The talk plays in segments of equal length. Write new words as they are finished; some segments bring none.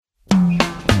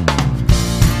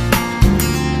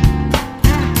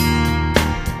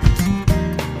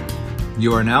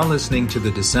You are now listening to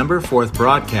the December 4th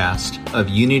broadcast of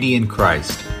Unity in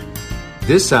Christ.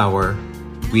 This hour,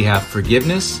 we have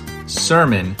forgiveness,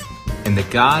 sermon, and the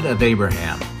God of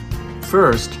Abraham.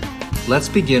 First, let's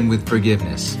begin with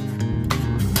forgiveness.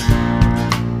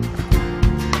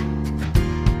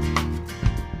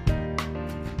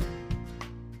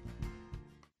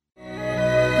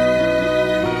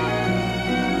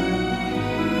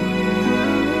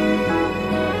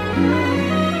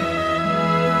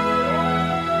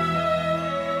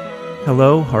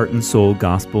 Hello, Heart and Soul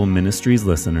Gospel Ministries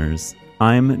listeners.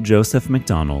 I'm Joseph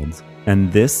McDonald,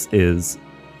 and this is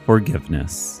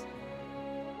Forgiveness.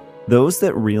 Those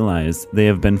that realize they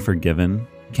have been forgiven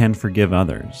can forgive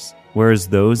others, whereas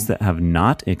those that have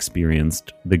not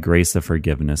experienced the grace of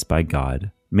forgiveness by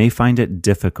God may find it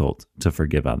difficult to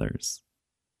forgive others.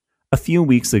 A few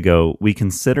weeks ago, we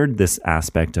considered this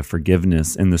aspect of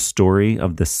forgiveness in the story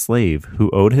of the slave who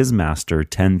owed his master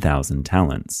 10,000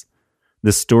 talents.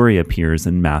 The story appears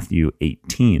in Matthew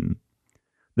 18.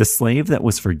 The slave that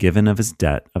was forgiven of his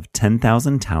debt of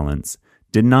 10,000 talents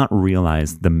did not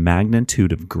realize the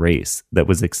magnitude of grace that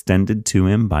was extended to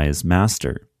him by his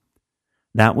master.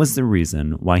 That was the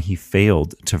reason why he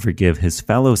failed to forgive his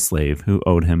fellow slave who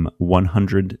owed him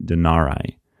 100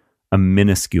 denarii, a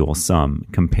minuscule sum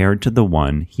compared to the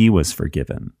one he was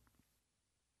forgiven.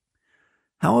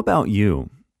 How about you?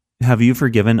 Have you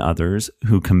forgiven others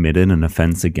who committed an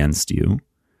offense against you?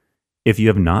 If you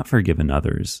have not forgiven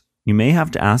others, you may have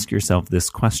to ask yourself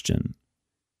this question: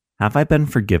 have I been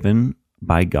forgiven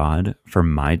by God for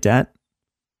my debt?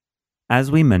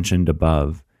 As we mentioned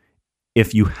above,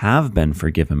 if you have been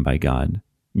forgiven by God,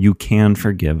 you can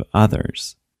forgive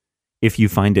others. If you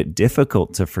find it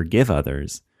difficult to forgive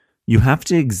others, you have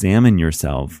to examine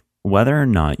yourself whether or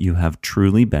not you have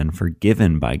truly been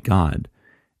forgiven by God,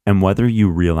 and whether you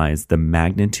realize the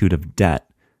magnitude of debt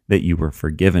that you were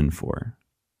forgiven for.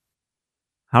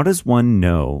 How does one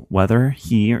know whether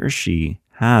he or she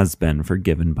has been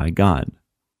forgiven by God?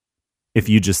 If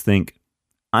you just think,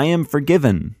 "I am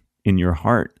forgiven," in your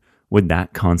heart, would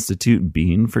that constitute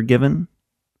being forgiven?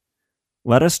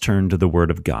 Let us turn to the Word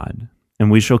of God,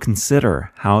 and we shall consider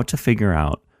how to figure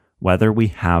out whether we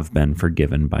have been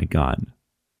forgiven by God.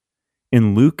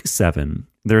 In Luke 7,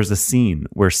 there's a scene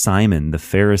where Simon the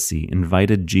Pharisee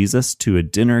invited Jesus to a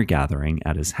dinner gathering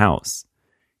at his house.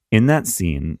 In that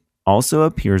scene also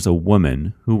appears a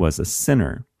woman who was a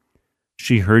sinner.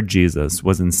 She heard Jesus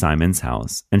was in Simon's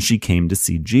house, and she came to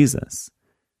see Jesus.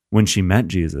 When she met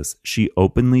Jesus, she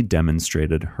openly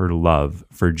demonstrated her love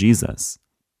for Jesus.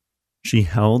 She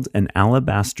held an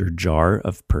alabaster jar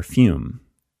of perfume,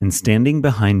 and standing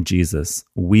behind Jesus,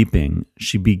 weeping,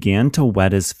 she began to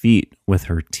wet his feet with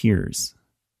her tears.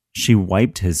 She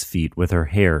wiped his feet with her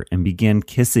hair and began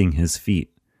kissing his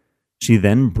feet. She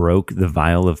then broke the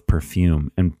vial of perfume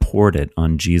and poured it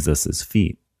on Jesus'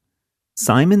 feet.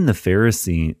 Simon the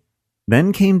Pharisee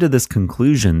then came to this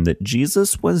conclusion that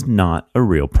Jesus was not a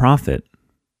real prophet.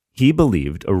 He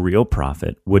believed a real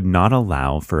prophet would not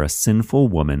allow for a sinful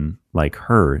woman like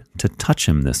her to touch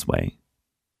him this way.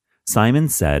 Simon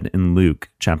said in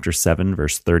Luke chapter 7,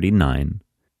 verse 39,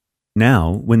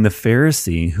 "Now, when the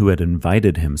Pharisee who had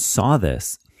invited him saw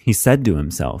this, he said to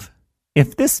himself,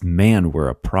 'If this man were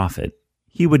a prophet,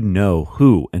 he would know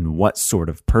who and what sort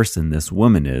of person this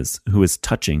woman is who is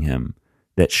touching him,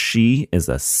 that she is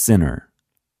a sinner.'"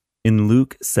 In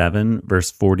Luke 7,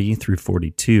 verse 40 through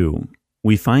 42,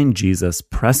 we find Jesus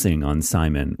pressing on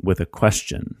Simon with a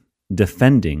question,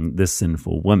 defending the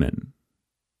sinful woman.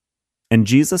 And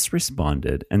Jesus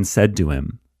responded and said to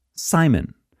him,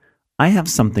 "Simon, I have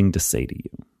something to say to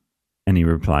you." And he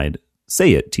replied,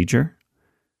 "Say it, teacher."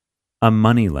 A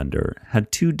moneylender had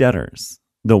two debtors.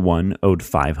 The one owed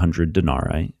 500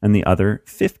 denarii and the other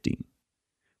 50.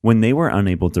 When they were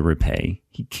unable to repay,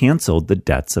 he canceled the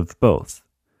debts of both.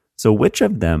 So which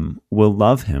of them will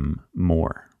love him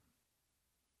more?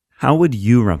 How would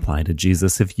you reply to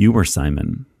Jesus if you were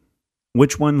Simon?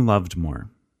 Which one loved more?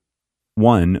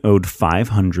 One owed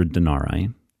 500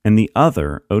 denarii, and the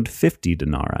other owed 50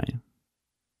 denarii.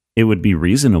 It would be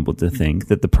reasonable to think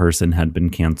that the person had been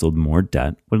canceled more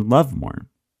debt would love more.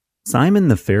 Simon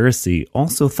the Pharisee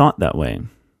also thought that way,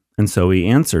 and so he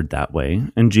answered that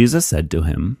way, and Jesus said to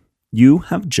him, "You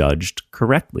have judged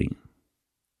correctly."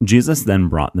 Jesus then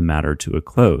brought the matter to a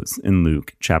close in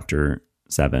Luke chapter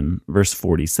 7, verse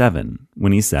 47,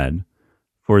 when he said,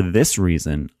 "For this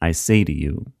reason I say to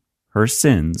you, her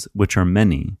sins, which are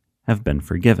many, have been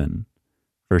forgiven,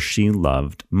 for she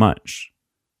loved much.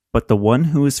 But the one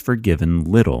who is forgiven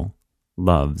little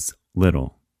loves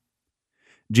little."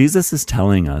 Jesus is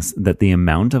telling us that the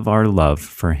amount of our love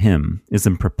for him is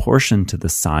in proportion to the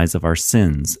size of our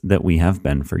sins that we have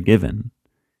been forgiven.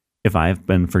 If I have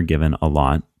been forgiven a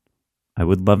lot, I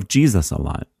would love Jesus a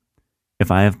lot.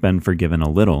 If I have been forgiven a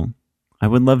little, I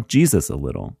would love Jesus a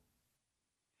little.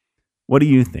 What do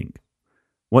you think?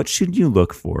 What should you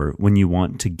look for when you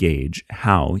want to gauge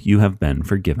how you have been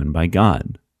forgiven by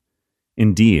God?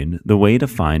 Indeed, the way to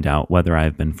find out whether I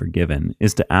have been forgiven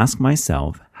is to ask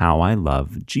myself how I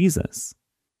love Jesus.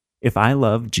 If I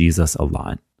love Jesus a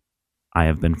lot, I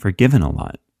have been forgiven a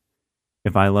lot.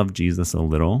 If I love Jesus a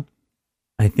little,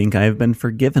 I think I have been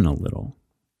forgiven a little.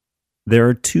 There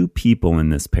are two people in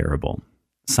this parable,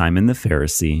 Simon the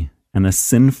Pharisee and a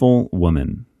sinful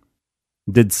woman.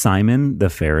 Did Simon the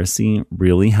Pharisee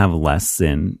really have less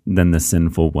sin than the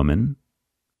sinful woman?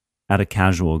 At a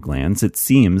casual glance, it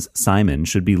seems Simon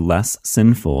should be less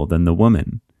sinful than the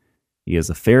woman. He is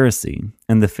a Pharisee,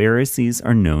 and the Pharisees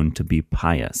are known to be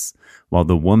pious, while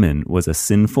the woman was a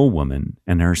sinful woman,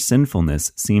 and her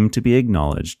sinfulness seemed to be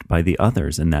acknowledged by the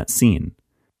others in that scene.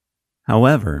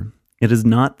 However, it is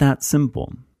not that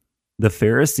simple. The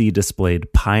Pharisee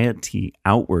displayed piety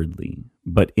outwardly,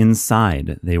 but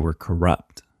inside they were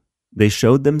corrupt. They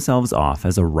showed themselves off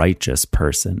as a righteous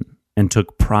person and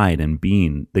took pride in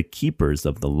being the keepers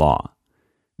of the law.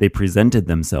 They presented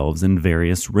themselves in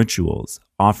various rituals,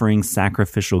 offering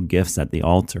sacrificial gifts at the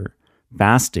altar,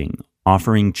 fasting,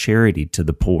 offering charity to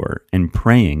the poor, and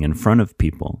praying in front of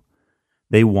people.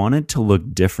 They wanted to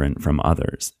look different from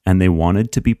others, and they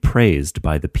wanted to be praised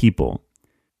by the people.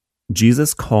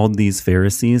 Jesus called these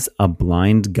Pharisees a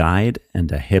blind guide and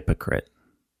a hypocrite.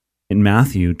 In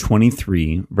Matthew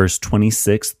 23, verse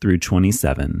 26 through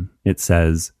 27, it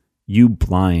says, "You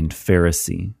blind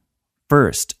Pharisee,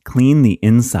 first clean the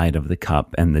inside of the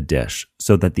cup and the dish,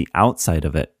 so that the outside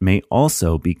of it may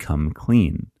also become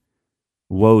clean.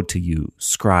 Woe to you,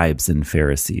 scribes and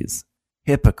Pharisees,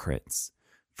 hypocrites!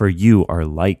 For you are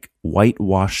like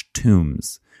whitewashed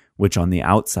tombs, which on the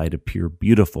outside appear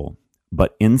beautiful,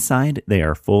 but inside they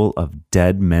are full of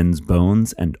dead men's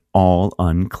bones and all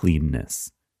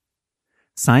uncleanness."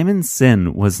 Simon's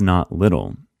sin was not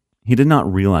little. He did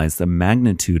not realize the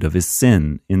magnitude of his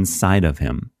sin inside of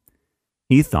him.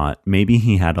 He thought maybe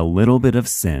he had a little bit of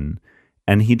sin,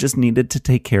 and he just needed to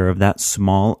take care of that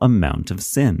small amount of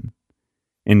sin.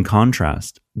 In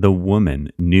contrast, the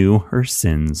woman knew her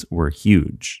sins were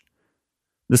huge.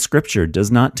 The scripture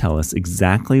does not tell us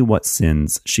exactly what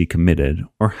sins she committed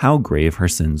or how grave her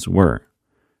sins were.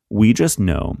 We just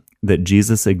know that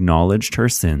Jesus acknowledged her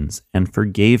sins and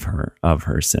forgave her of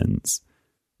her sins.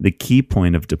 The key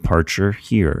point of departure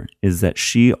here is that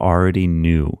she already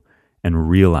knew and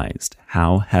realized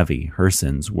how heavy her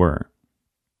sins were.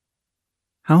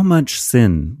 How much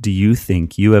sin do you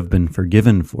think you have been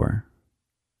forgiven for?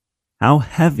 How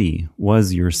heavy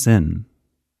was your sin?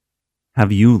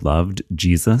 Have you loved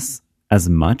Jesus as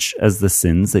much as the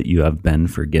sins that you have been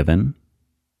forgiven?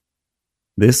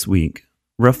 This week,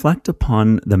 reflect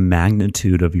upon the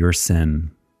magnitude of your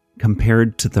sin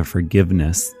compared to the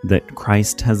forgiveness that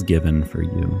Christ has given for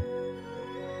you.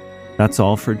 That's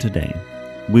all for today.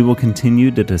 We will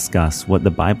continue to discuss what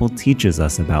the Bible teaches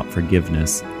us about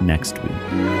forgiveness next week.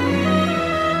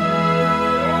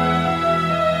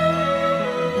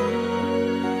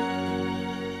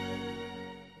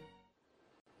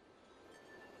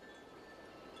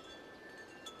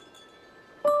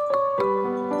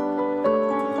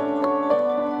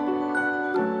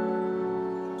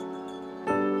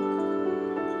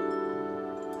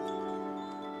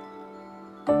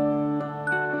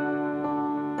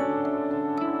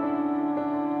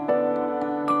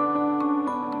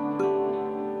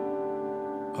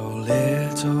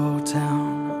 Little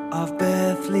town of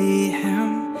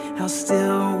Bethlehem, how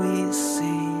still we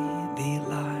see thee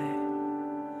lie.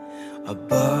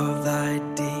 Above thy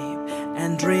deep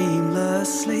and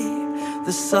dreamless sleep,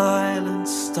 the silent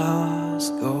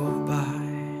stars go by.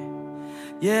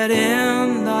 Yet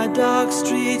in thy dark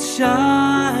streets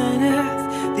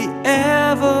shineth the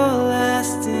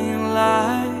everlasting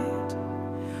light.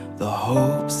 The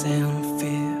hopes and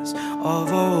fears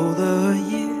of all the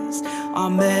years are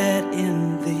met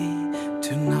in thee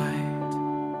tonight.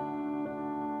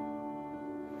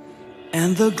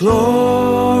 And the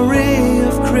glory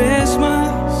of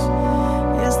Christmas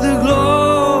is the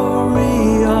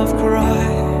glory of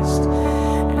Christ.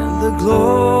 And the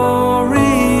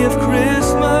glory of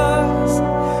Christmas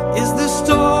is the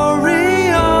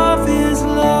story of his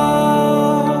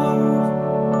love.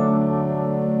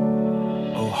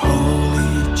 O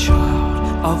holy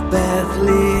child of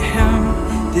Bethlehem,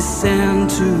 descend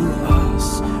to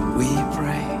us, we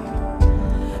pray.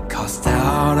 Cast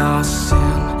out our sin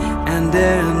and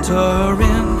enter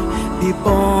in, be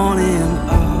born in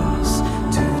us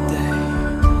today.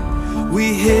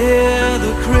 We hear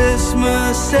the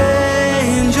Christmas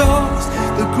angels,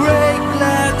 the great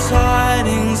glad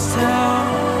tidings tell.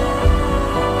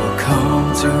 Oh, come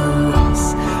to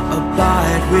us,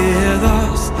 abide with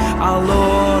us, our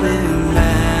Lord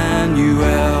Emmanuel.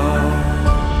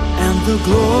 And the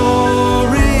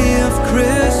glory of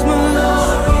Christmas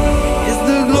is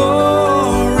the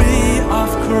glory of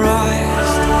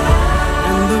Christ.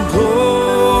 And the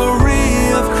glory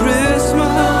of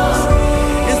Christmas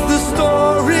is the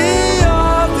story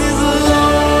of His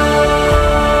love.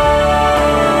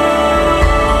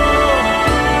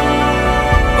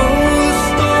 Oh, the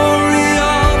story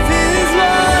of His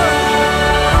love,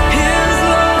 His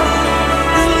love,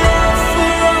 His love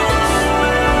for us.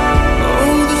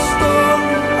 Oh, the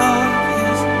story of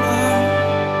His love.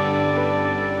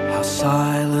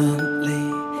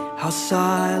 How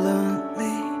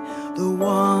silently the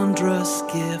wondrous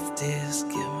gift is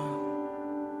given.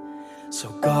 So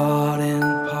God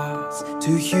imparts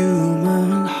to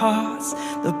human hearts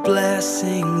the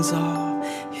blessings of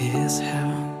His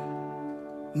heaven.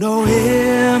 No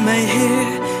ear may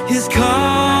hear His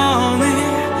coming,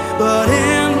 but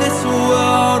in this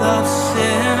world of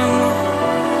sin,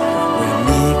 where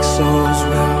meek souls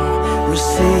will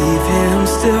receive Him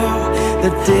still,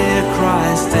 the dear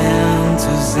Christ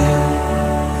enters in.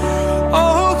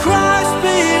 Oh, Christ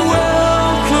be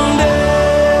welcomed in.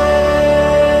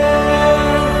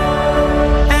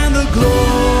 And the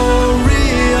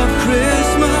glory of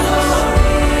Christmas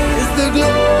is the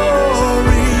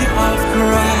glory of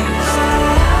Christ.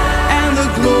 And the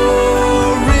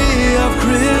glory of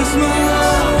Christmas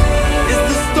is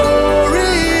the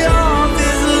story of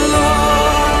His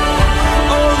love.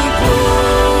 Oh, the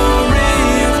glory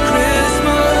of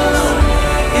Christmas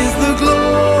is the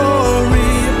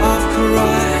glory of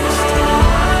Christ.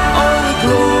 Oh, the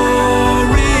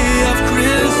glory of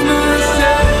Christmas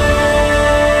is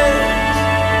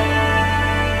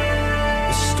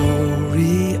the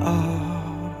story of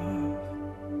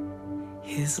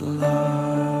His love.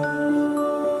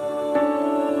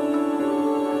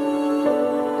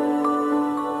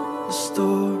 The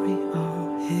story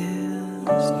of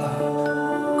His love.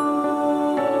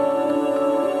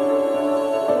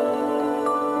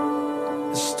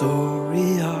 The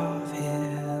story of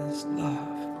His love.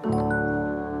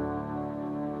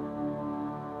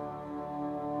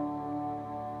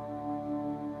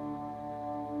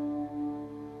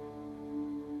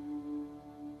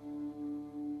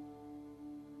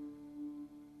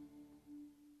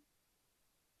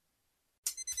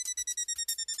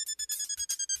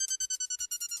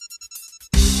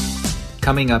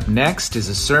 Coming up next is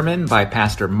a sermon by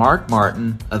Pastor Mark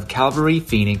Martin of Calvary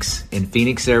Phoenix in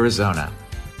Phoenix, Arizona.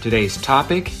 Today's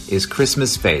topic is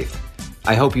Christmas faith.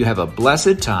 I hope you have a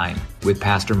blessed time with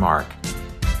Pastor Mark.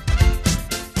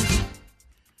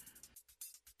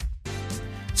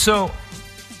 So,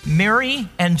 Mary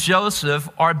and Joseph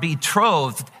are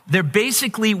betrothed. They're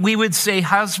basically, we would say,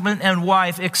 husband and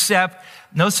wife, except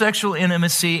no sexual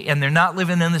intimacy, and they're not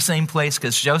living in the same place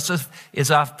because Joseph is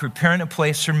off preparing a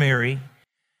place for Mary.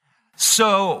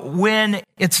 So when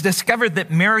it's discovered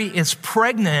that Mary is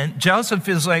pregnant, Joseph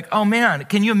is like, oh man,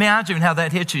 can you imagine how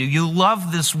that hits you? You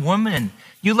love this woman.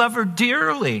 You love her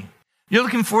dearly. You're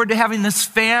looking forward to having this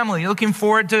family. You're looking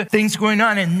forward to things going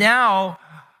on. And now,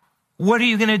 what are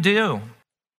you going to do?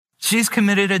 She's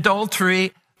committed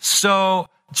adultery. So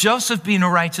Joseph, being a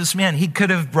righteous man, he could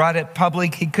have brought it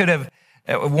public. He could have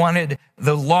wanted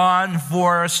the law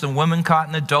enforced. The woman caught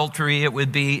in adultery, it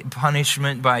would be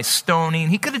punishment by stoning.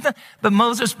 He could have done, but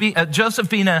Joseph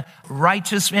being a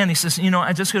righteous man, he says,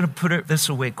 I'm just going to put this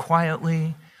away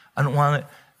quietly. I don't want to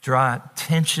draw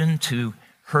attention to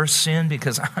her sin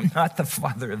because I'm not the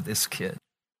father of this kid.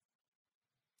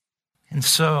 And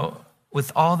so,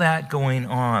 with all that going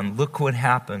on, look what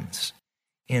happens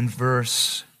in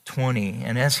verse 20.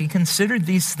 And as he considered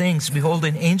these things, behold,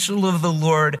 an angel of the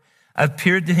Lord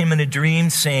appeared to him in a dream,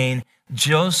 saying,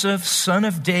 Joseph, son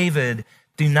of David,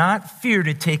 do not fear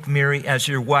to take Mary as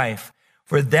your wife,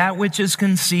 for that which is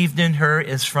conceived in her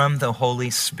is from the Holy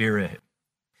Spirit.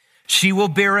 She will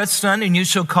bear a son, and you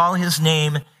shall call his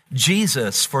name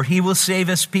Jesus, for he will save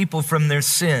his people from their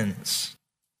sins.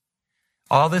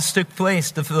 All this took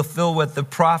place to fulfill what the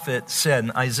prophet said,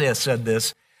 and Isaiah said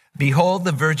this, behold,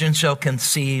 the virgin shall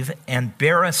conceive and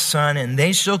bear a son, and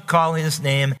they shall call his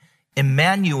name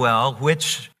Emmanuel,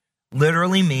 which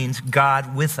literally means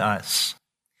God with us.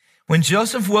 When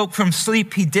Joseph woke from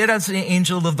sleep, he did as the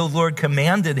angel of the Lord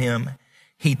commanded him.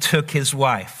 He took his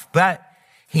wife, but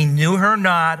he knew her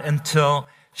not until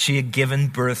she had given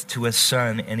birth to a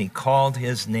son, and he called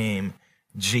his name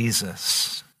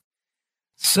Jesus.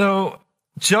 So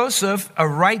Joseph, a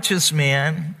righteous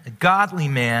man, a godly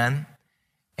man,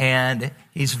 and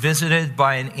he's visited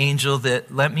by an angel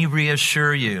that, let me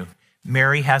reassure you,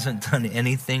 Mary hasn't done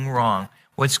anything wrong.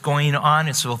 What's going on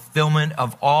is fulfillment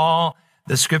of all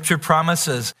the scripture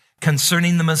promises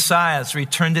concerning the Messiah's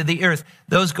return to the earth.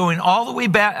 Those going all the way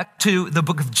back to the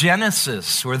book of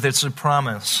Genesis, where there's a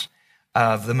promise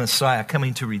of the Messiah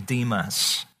coming to redeem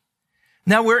us.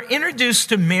 Now we're introduced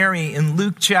to Mary in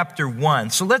Luke chapter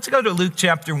 1. So let's go to Luke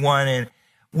chapter 1 and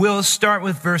we'll start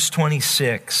with verse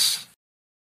 26.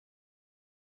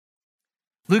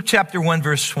 Luke chapter 1,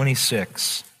 verse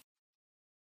 26.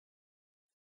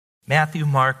 Matthew,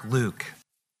 Mark, Luke,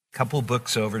 a couple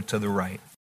books over to the right.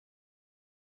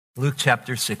 Luke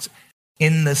chapter 6.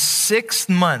 In the 6th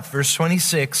month, verse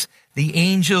 26, the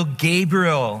angel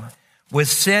Gabriel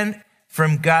was sent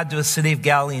from God to a city of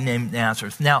Galilee named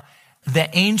Nazareth. Now, the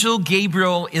angel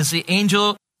Gabriel is the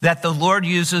angel that the Lord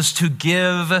uses to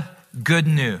give good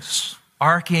news.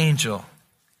 Archangel.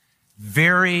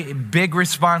 Very big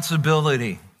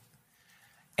responsibility.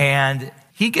 And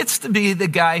he gets to be the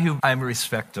guy who I'm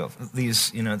respect of,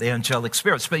 these, the angelic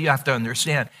spirits. But you have to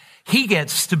understand, he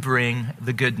gets to bring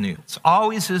the good news.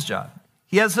 Always his job.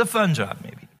 He has a fun job,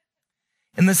 maybe.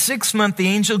 In the 6th month, the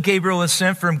angel Gabriel was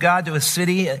sent from God to a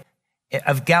city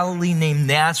of Galilee named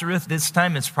Nazareth. This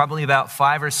time it's probably about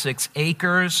 5 or 6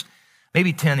 acres,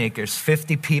 maybe 10 acres,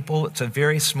 50 people. It's a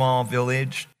very small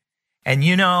village. And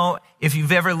if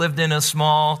you've ever lived in a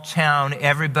small town,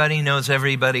 everybody knows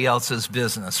everybody else's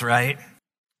business, right?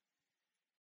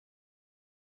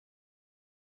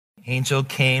 Angel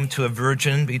came to a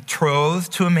virgin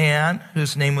betrothed to a man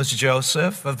whose name was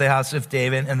Joseph of the house of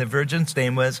David, and the virgin's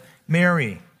name was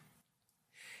Mary.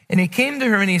 And he came to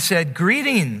her and he said,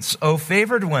 "Greetings, O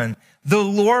favored one, the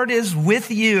Lord is with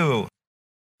you."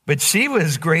 But she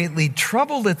was greatly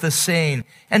troubled at the saying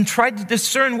and tried to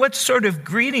discern what sort of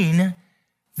greeting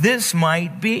this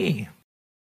might be.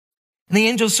 And the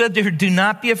angel said to her, "Do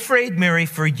not be afraid, Mary,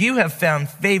 for you have found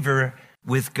favor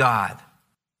with God."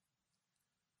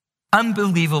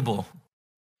 Unbelievable.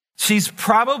 She's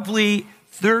probably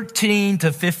 13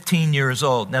 to 15 years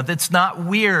old. Now, that's not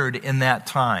weird in that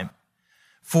time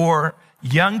for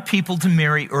young people to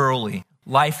marry early.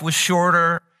 Life was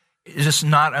shorter. It's just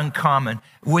not uncommon.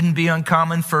 It wouldn't be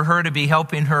uncommon for her to be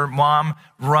helping her mom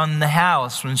run the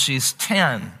house when she's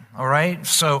 10, all right?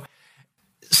 So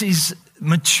she's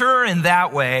mature in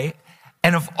that way.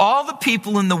 And of all the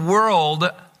people in the world,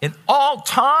 in all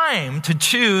time, to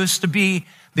choose to be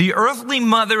the earthly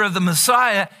mother of the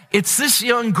Messiah, it's this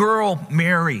young girl,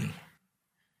 Mary.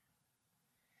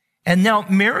 And now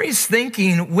Mary's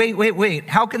thinking, wait,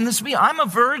 how can this be? I'm a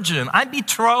virgin. I'm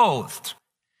betrothed.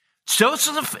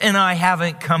 Joseph and I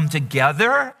haven't come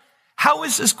together. How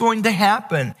is this going to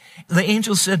happen? The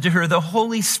angel said to her, "The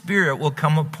Holy Spirit will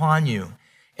come upon you,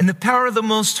 and the power of the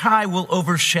Most High will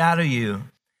overshadow you.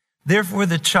 Therefore,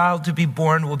 the child to be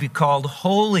born will be called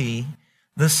Holy,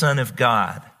 the Son of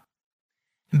God.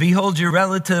 And behold, your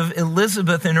relative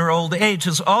Elizabeth in her old age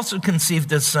has also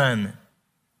conceived a son.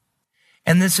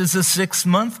 And this is the 6th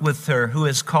month with her, who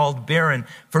is called barren,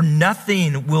 for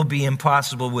nothing will be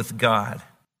impossible with God."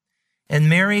 And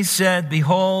Mary said,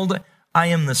 "Behold, I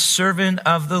am the servant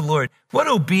of the Lord." What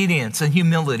obedience and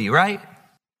humility, right?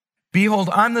 "Behold,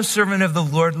 I'm the servant of the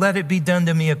Lord. Let it be done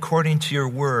to me according to your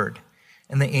word."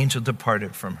 And the angel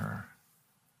departed from her.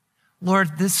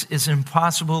 Lord, this is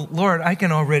impossible. Lord, I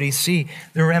can already see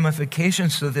the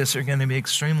ramifications to this are going to be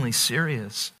extremely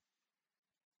serious.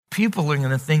 People are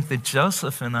going to think that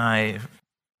Joseph is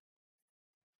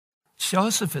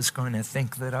going to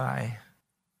think that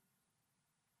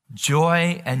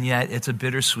joy, and yet it's a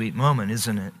bittersweet moment,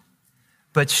 isn't it?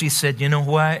 But she said, "You know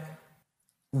what?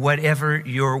 Whatever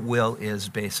your will is,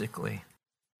 basically.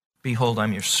 Behold,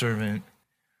 I'm your servant.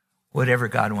 Whatever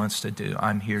God wants to do,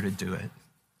 I'm here to do it."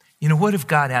 What if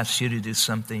God asked you to do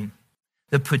something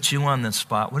that put you on the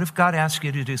spot? What if God asked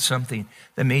you to do something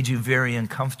that made you very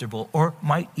uncomfortable or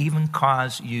might even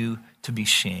cause you to be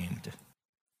shamed?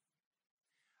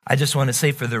 I just want to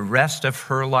say, for the rest of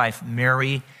her life,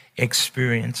 Mary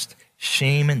experienced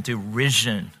shame and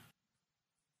derision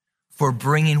for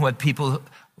bringing what people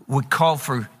would call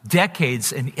for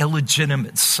decades an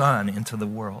illegitimate son into the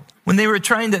world. When they were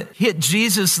trying to hit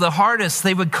Jesus the hardest,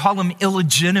 they would call him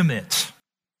illegitimate.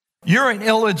 You're an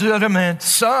illegitimate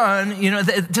son.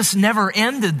 It just never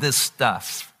ended, this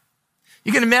stuff.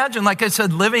 You can imagine, like I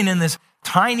said, living in this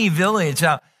tiny village,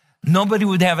 how nobody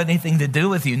would have anything to do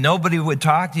with you. Nobody would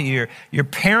talk to you. Your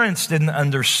parents didn't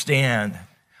understand.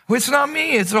 Well, it's not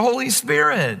me, it's the Holy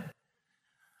Spirit.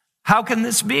 How can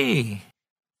this be?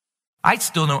 I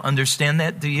still don't understand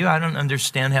that, do you? I don't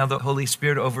understand how the Holy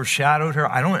Spirit overshadowed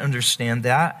her. I don't understand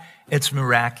that. It's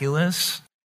miraculous.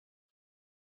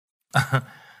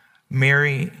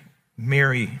 Mary,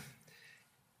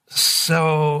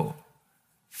 so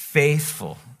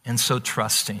faithful and so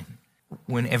trusting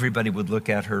when everybody would look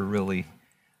at her really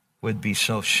would be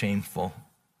so shameful.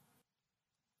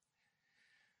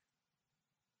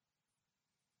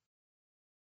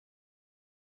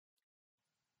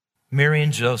 Mary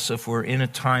and Joseph were in a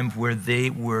time where they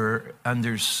were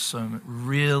under some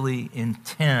really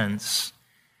intense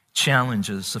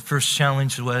challenges. The first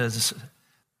challenge was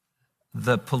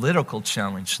the political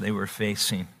challenge they were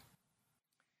facing.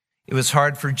 It was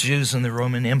hard for Jews in the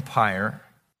Roman Empire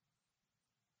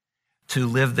to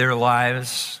live their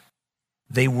lives.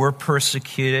 They were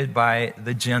persecuted by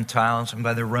the Gentiles and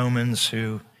by the Romans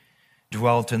who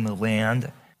dwelt in the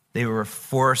land. They were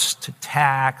forced to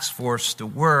tax, forced to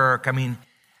work. I mean,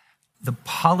 the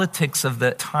politics of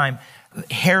the time.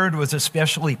 Herod was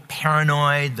especially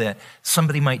paranoid that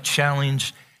somebody might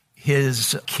challenge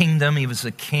his kingdom. He was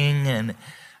a king. And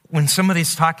when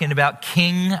somebody's talking about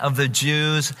King of the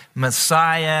Jews,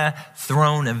 Messiah,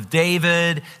 throne of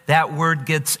David, that word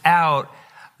gets out.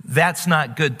 That's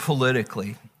not good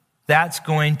politically. That's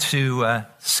going to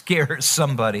scare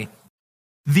somebody.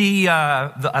 The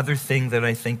other thing that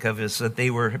I think of is that they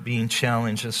were being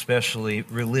challenged, especially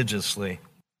religiously.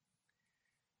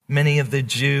 Many of the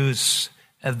Jews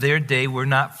of their day were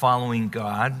not following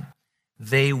God.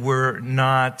 They were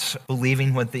not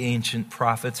believing what the ancient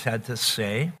prophets had to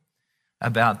say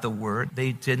about the word.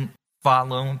 They didn't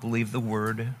follow and believe the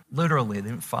word literally. They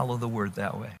didn't follow the word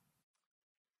that way.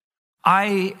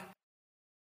 I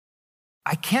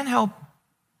can't help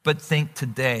but think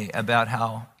today about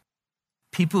how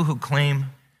people who claim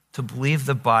to believe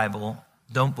the Bible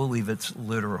don't believe it's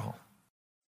literal.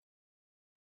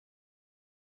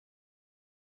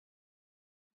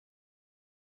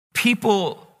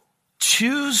 People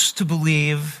choose to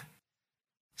believe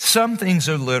some things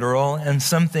are literal and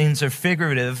some things are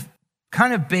figurative,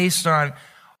 kind of based on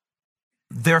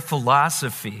their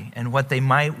philosophy and what they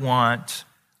might want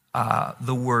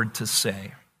the word to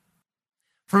say.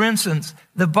 For instance,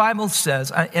 the Bible says,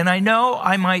 and I know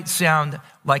I might sound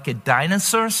like a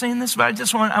dinosaur saying this, but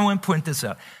I want to point this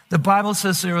out. The Bible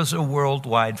says there was a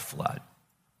worldwide flood.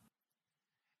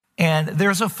 And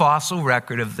there's a fossil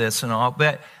record of this and all,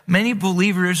 but many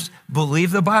believers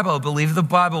believe the Bible,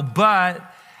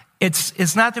 but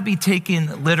it's not to be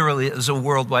taken literally as a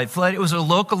worldwide flood. It was a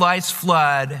localized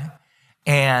flood,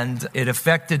 and it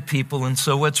affected people, and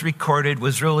so what's recorded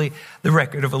was really the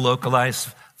record of a localized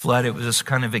flood. It was just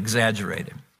kind of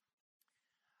exaggerated.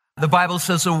 The Bible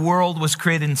says the world was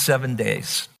created in 7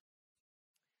 days.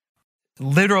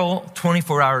 Literal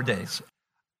 24-hour days.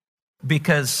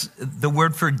 Because the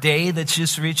word for day that's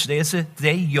used for each day is a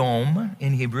day, yom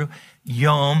in Hebrew.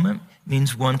 Yom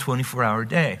means 1 24-hour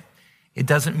day. It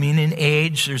doesn't mean an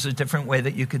age. There's a different way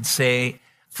that you could say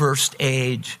first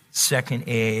age, second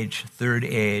age, third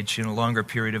age in a longer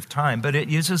period of time. But it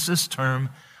uses this term,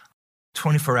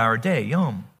 24-hour day,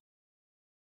 yom.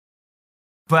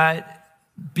 But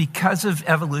because of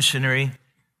evolutionary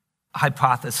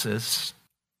hypothesis,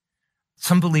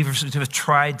 some believers have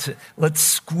tried to, let's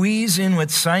squeeze in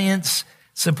what science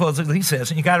supposedly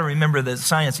says. And you got to remember that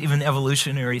science, even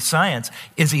evolutionary science,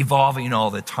 is evolving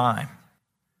all the time.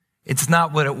 It's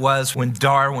not what it was when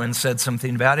Darwin said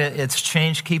something about it. It's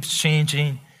changed, keeps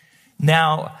changing.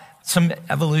 Now, some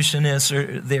evolutionists,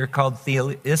 they're called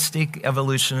theistic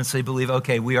evolutionists. They believe,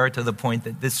 okay, we are to the point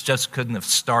that this just couldn't have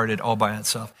started all by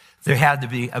itself. There had to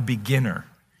be a beginner.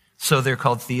 So they're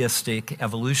called theistic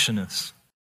evolutionists.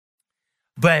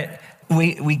 But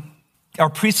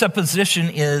our presupposition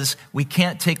is we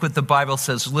can't take what the Bible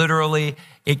says literally.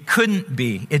 It couldn't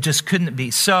be. It just couldn't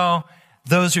be. So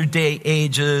those are day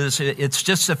ages. It's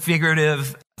just a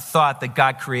figurative thought that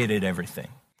God created everything.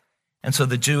 And so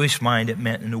the Jewish mind, it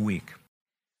meant in a week.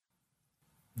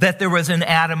 That there was an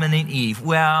Adam and an Eve.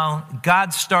 Well,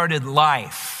 God started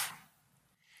life.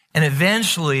 And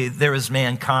eventually there was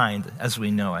mankind as we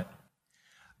know it.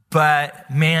 But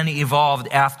man evolved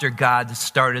after God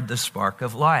started the spark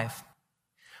of life.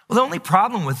 Well, the only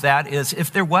problem with that is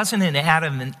if there wasn't an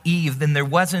Adam and Eve, then there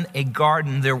wasn't a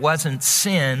garden, there wasn't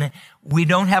sin. We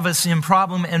don't have a sin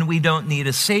problem and we don't need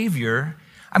a savior.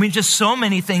 I mean, just so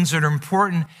many things that are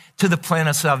important to the plan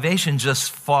of salvation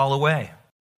just fall away.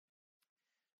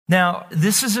 Now,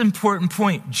 this is an important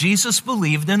point. Jesus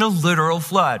believed in a literal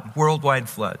flood, worldwide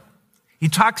flood. He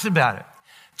talks about it.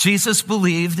 Jesus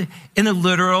believed in a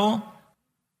literal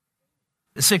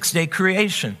the six-day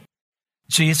creation.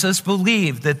 Jesus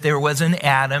believed that there was an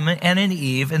Adam and an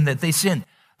Eve and that they sinned.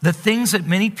 The things that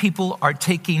many people are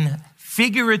taking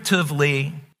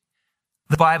figuratively,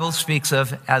 the Bible speaks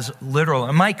of as literal.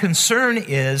 And my concern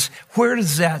is, where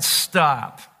does that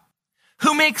stop?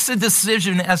 Who makes the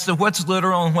decision as to what's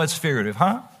literal and what's figurative,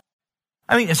 huh?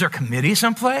 I mean, is there a committee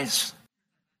someplace?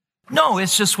 No,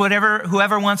 it's just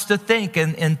whoever wants to think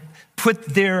and put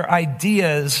their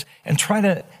ideas and try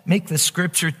to make the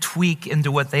scripture tweak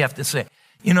into what they have to say.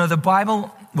 You know, the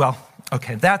Bible, well,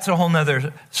 okay, that's a whole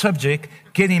nother subject.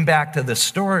 Getting back to the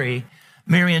story,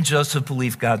 Mary and Joseph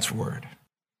believed God's word.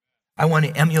 I want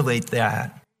to emulate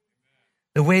that.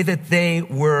 The way that they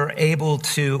were able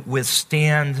to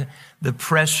withstand the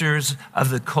pressures of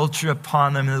the culture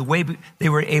upon them, and the way they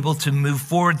were able to move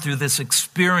forward through this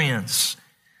experience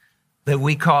that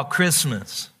we call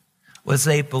Christmas, was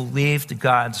they believed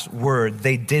God's word.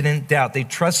 They didn't doubt. They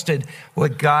trusted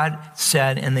what God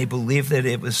said, and they believed that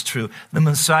it was true. The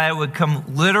Messiah would come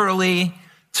literally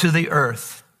to the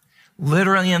earth,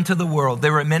 literally into the world.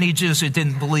 There were many Jews who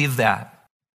didn't believe that.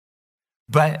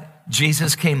 But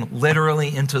Jesus came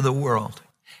literally into the world.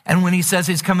 And when he says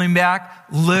he's coming back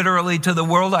literally to the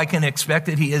world, I can expect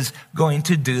that he is going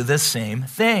to do the same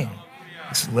thing.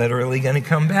 He's literally going to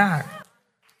come back.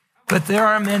 But there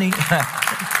are many,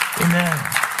 amen.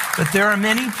 But there are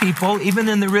many people, even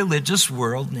in the religious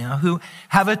world now, who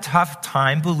have a tough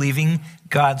time believing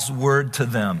God's word to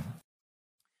them.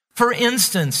 For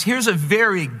instance, here's a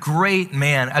very great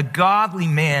man, a godly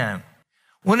man,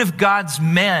 one of God's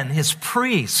men, his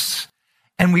priests.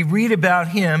 And we read about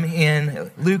him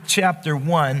in Luke chapter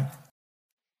 1.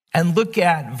 And look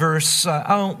at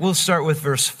we'll start with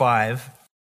verse 5.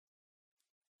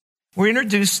 We're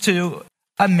introduced to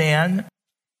a man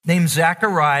named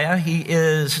Zechariah. He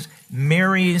is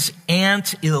Mary's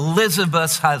Aunt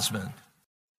Elizabeth's husband.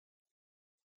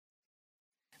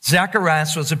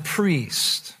 Zacharias was a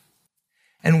priest.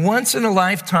 And once in a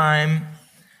lifetime,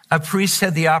 a priest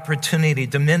had the opportunity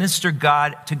to minister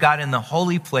to God in the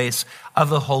holy place of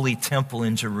the holy temple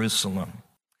in Jerusalem.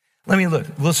 Let me look.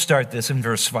 We'll start this in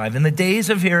verse 5. In the days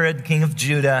of Herod, king of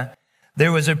Judah,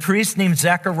 there was a priest named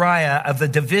Zechariah of the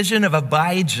division of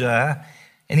Abijah,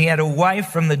 and he had a wife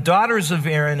from the daughters of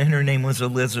Aaron, and her name was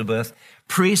Elizabeth.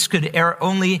 Priests could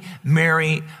only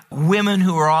marry women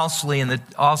who were also in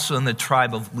the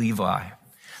tribe of Levi.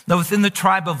 Now, within the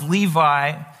tribe of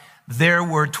Levi, there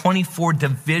were 24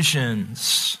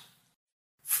 divisions,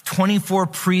 24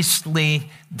 priestly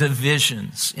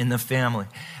divisions in the family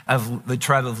of the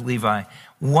tribe of Levi.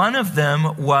 One of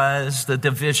them was the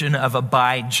division of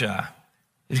Abijah.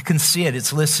 You can see it.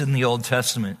 It's listed in the Old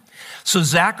Testament. So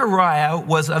Zechariah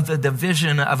was of the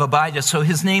division of Abijah. So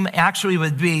his name actually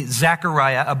would be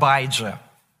Zechariah Abijah.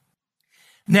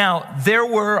 Now, there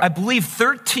were, I believe,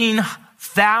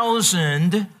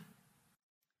 13,000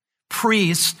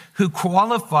 priests who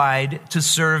qualified to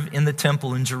serve in the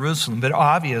temple in Jerusalem. But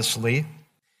obviously,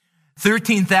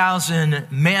 13,000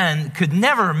 men could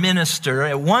never minister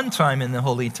at one time in the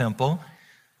holy temple.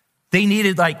 They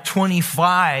needed like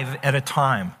 25 at a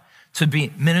time to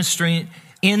be ministering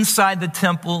inside the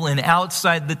temple and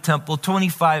outside the temple.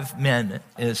 25 men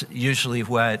is usually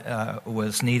what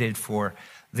was needed for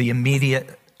the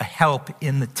immediate help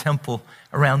in the temple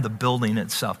around the building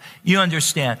itself. You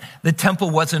understand, the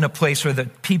temple wasn't a place where the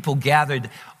people gathered.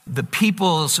 The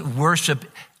people's worship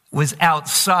was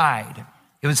outside.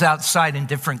 It was outside in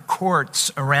different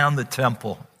courts around the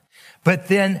temple. But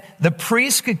then the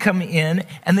priests could come in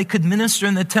and they could minister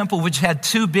in the temple, which had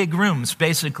two big rooms,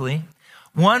 basically.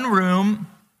 One room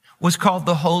was called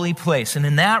the holy place. And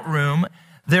in that room,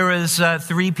 there was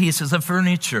 3 pieces of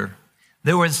furniture.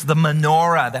 There was the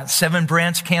menorah, that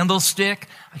 7-branch candlestick,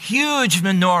 a huge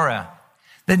menorah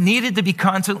that needed to be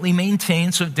constantly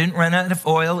maintained so it didn't run out of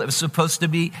oil. It was supposed to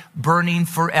be burning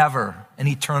forever, an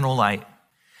eternal light.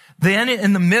 Then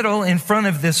in the middle, in front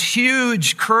of this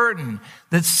huge curtain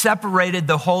that separated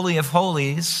the Holy of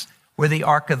Holies, where the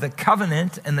Ark of the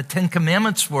Covenant and the 10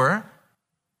 Commandments were,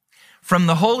 from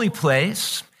the holy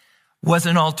place was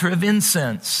an altar of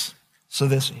incense. So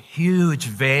this huge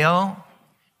veil,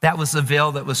 that was the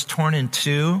veil that was torn in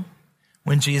two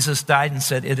when Jesus died and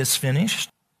said, "It is finished."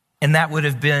 And that would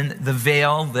have been the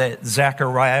veil that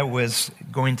Zechariah was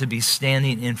going to be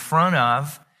standing in front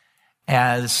of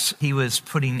as he was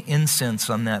putting incense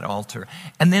on that altar.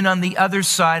 And then on the other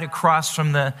side, across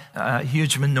from the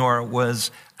huge menorah,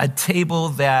 was a table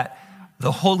that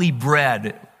the holy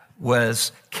bread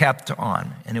was kept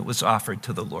on, and it was offered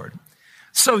to the Lord.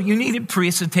 So you needed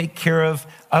priests to take care of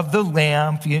the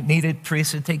lamp. You needed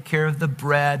priests to take care of the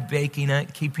bread, baking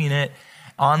it, keeping it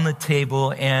on the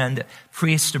table, and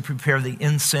priests to prepare the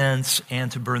incense and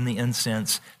to burn the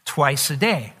incense twice a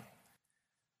day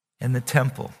in the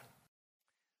temple.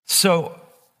 So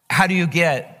how do you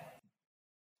get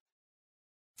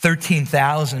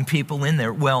 13,000 people in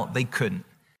there? Well, they couldn't.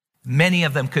 Many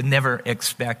of them could never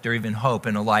expect or even hope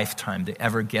in a lifetime to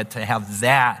ever get to have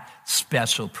that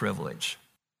special privilege.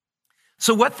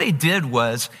 So what they did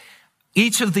was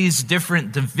each of these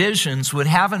different divisions would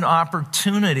have an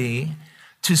opportunity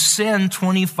to send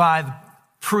 25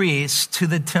 priests to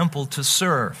the temple to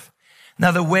serve. Now,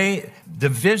 the way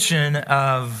division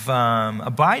of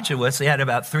Abijah was, they had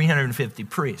about 350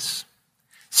 priests.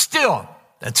 Still,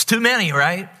 that's too many,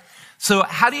 right? So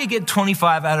how do you get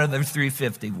 25 out of their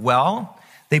 350? Well,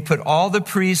 they put all the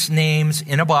priests' names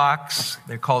in a box.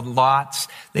 They're called lots.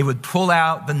 They would pull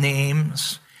out the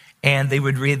names, and they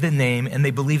would read the name, and they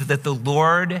believed that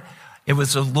it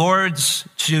was the Lord's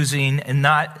choosing and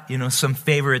not, some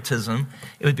favoritism.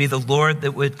 It would be the Lord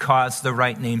that would cause the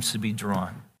right names to be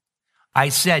drawn. I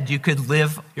said you could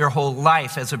live your whole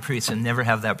life as a priest and never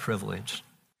have that privilege.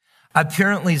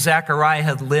 Apparently, Zechariah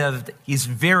had lived, he's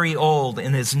very old,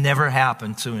 and it's never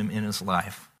happened to him in his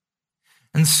life.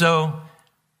 And so,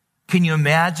 can you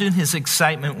imagine his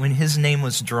excitement when his name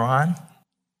was drawn?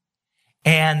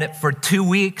 And for 2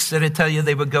 weeks, did I tell you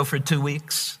they would go for 2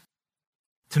 weeks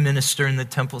to minister in the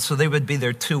temple? So they would be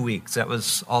there 2 weeks. That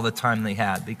was all the time they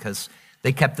had because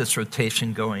they kept this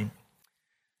rotation going.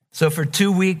 So for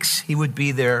 2 weeks, he would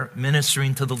be there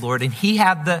ministering to the Lord. And he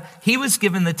was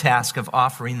given the task of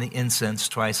offering the incense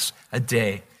twice a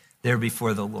day there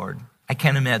before the Lord. I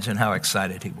can't imagine how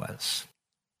excited he was.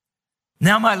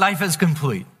 Now my life is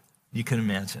complete, you can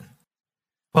imagine.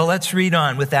 Well, let's read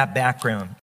on with that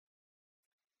background.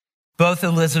 Both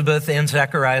Elizabeth and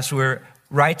Zacharias were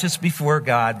righteous before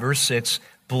God, verse 6,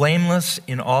 blameless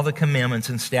in all the commandments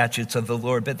and statutes of the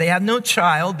Lord. But they had no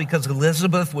child because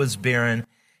Elizabeth was barren,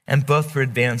 and both were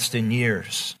advanced in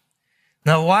years.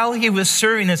 Now, while he was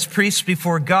serving as priest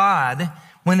before God,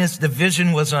 when his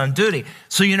division was on duty.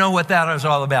 So you know what that is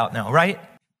all about now, right?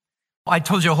 I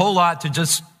told you a whole lot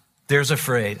there's a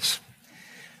phrase.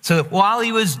 So while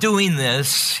he was doing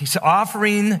this, he's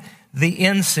offering the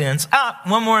incense.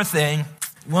 One more thing,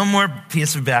 one more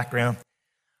piece of background.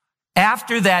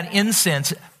 After that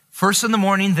incense, first in the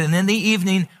morning, then in the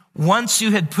evening, once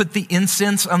you had put the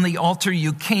incense on the altar,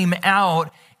 you came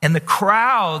out, and the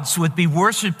crowds would be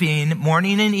worshiping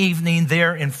morning and evening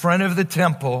there in front of the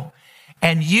temple.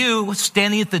 And you,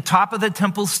 standing at the top of the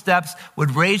temple steps,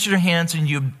 would raise your hands and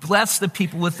you bless the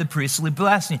people with the priestly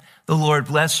blessing. The Lord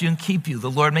bless you and keep you. The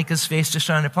Lord make his face to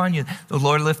shine upon you. The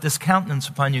Lord lift his countenance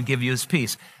upon you and give you his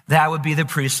peace. That would be the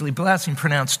priestly blessing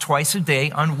pronounced twice a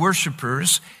day on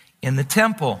worshipers in the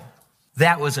temple.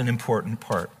 That was an important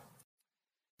part.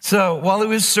 So while he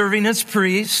was serving as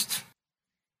priest,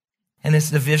 and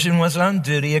his division was on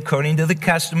duty, according to the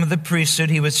custom of the priesthood,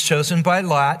 he was chosen by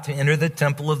lot to enter the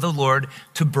temple of the Lord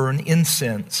to burn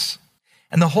incense.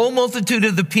 And the whole multitude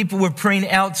of the people were praying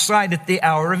outside at the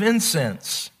hour of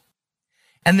incense.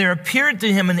 And there appeared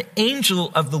to him an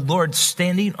angel of the Lord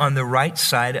standing on the right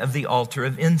side of the altar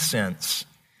of incense.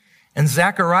 And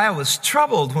Zechariah was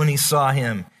troubled when he saw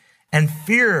him, and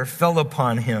fear fell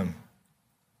upon him.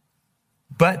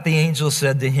 But the angel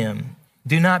said to him,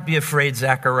 "Do not be afraid,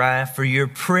 Zechariah, for your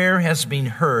prayer has been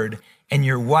heard, and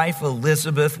your wife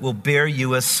Elizabeth will bear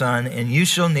you a son, and you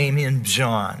shall name him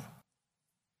John.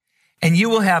 And you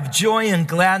will have joy and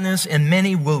gladness, and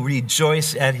many will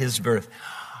rejoice at his birth."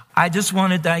 I just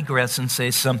want to digress and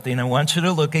say something. I want you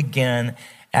to look again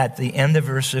at the end of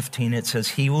verse 15. It says,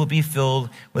 he will be filled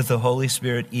with the Holy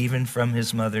Spirit even from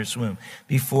his mother's womb.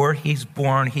 Before he's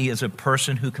born, he is a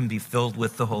person who can be filled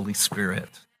with the Holy Spirit.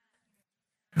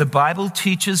 The Bible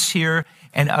teaches here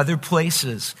and other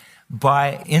places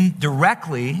by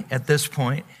indirectly at this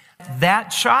point, that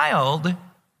child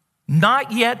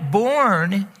not yet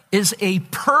born is a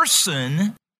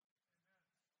person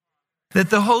that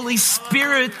the Holy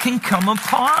Spirit can come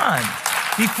upon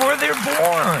before they're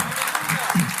born.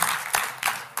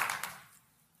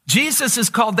 Jesus is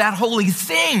called that holy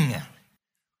thing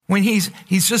when he's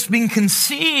just being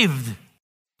conceived.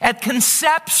 At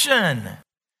conception,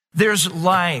 there's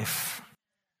life.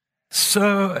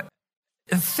 So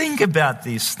think about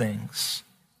these things.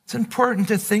 It's important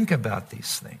to think about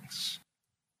these things.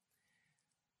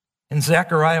 And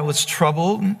Zechariah was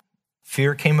troubled.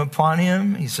 Fear came upon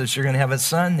him. He says, you're going to have a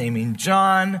son, name him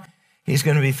John. He's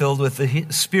going to be filled with the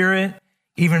Spirit,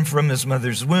 even from his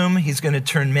mother's womb. He's going to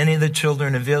turn many of the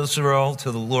children of Israel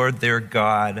to the Lord their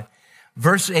God.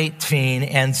 Verse 18,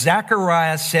 and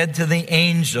Zechariah said to the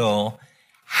angel,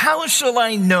 how shall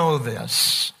I know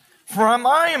this? For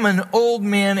I am an old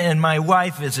man and my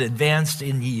wife is advanced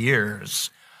in years.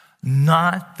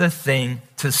 Not the thing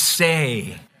to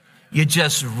say. You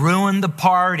just ruined the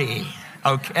party,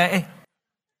 okay?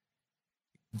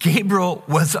 Gabriel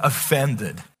was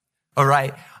offended, all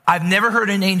right? I've never heard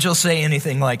an angel say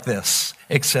anything like this,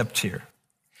 except here.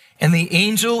 And the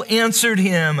angel answered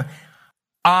him,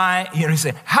 he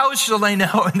said, how shall I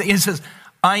know? And he says,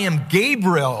 I am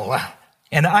Gabriel,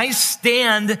 and I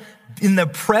stand in the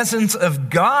presence of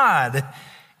God,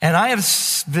 and I have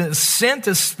been sent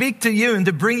to speak to you and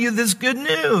to bring you this good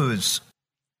news.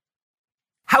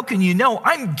 How can you know?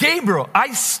 I'm Gabriel.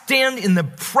 I stand in the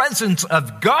presence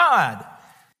of God.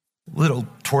 Little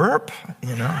twerp,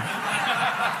 you know.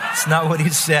 It's not what he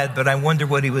said, but I wonder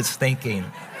what he was thinking.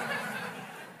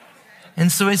 And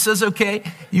so he says, okay,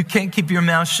 you can't keep your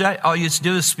mouth shut. All you have to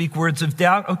do is speak words of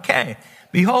doubt. Okay,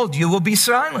 behold, you will be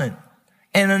silent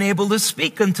and unable to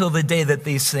speak until the day that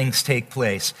these things take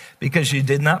place, because you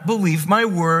did not believe my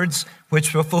words,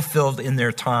 which were fulfilled in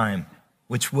their time,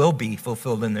 which will be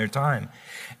fulfilled in their time.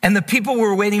 And the people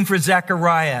were waiting for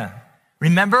Zechariah.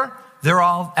 Remember? They're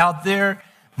all out there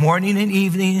morning and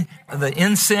evening, the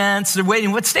incense, they're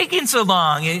waiting. What's taking so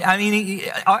long? I mean,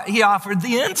 he offered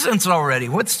the incense already.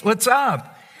 What's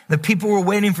up? The people were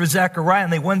waiting for Zechariah,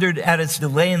 and they wondered at its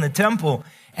delay in the temple.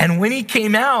 And when he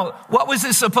came out, what was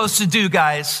it supposed to do,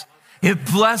 guys? It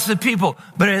blessed the people.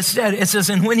 But instead, it says,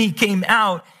 and when he came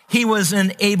out, he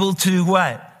wasn't able to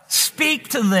what? Speak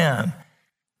to them.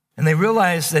 And they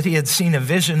realized that he had seen a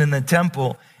vision in the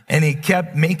temple, and he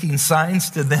kept making signs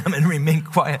to them and remained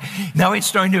quiet. Now he's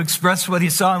starting to express what he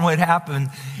saw and what happened.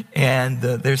 And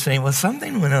they're saying, well,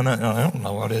 something went on. I don't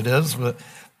know what it is, but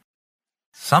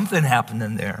something happened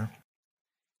in there.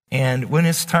 And when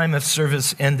his time of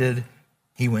service ended,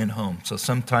 he went home. So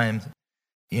sometime,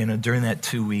 during that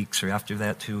 2 weeks or after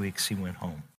that 2 weeks, he went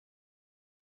home.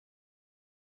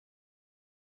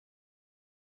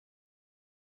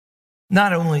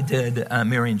 Not only did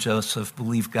Mary and Joseph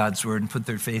believe God's word and put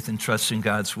their faith and trust in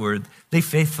God's word, they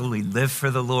faithfully lived for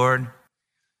the Lord.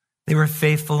 They were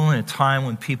faithful in a time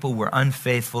when people were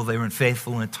unfaithful. They were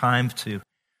faithful in a time to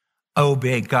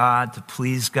obey God, to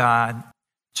please God.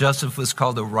 Joseph was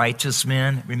called a righteous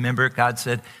man. Remember, God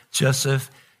said,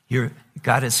 Joseph,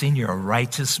 God has seen you're a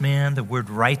righteous man. The word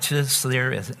righteous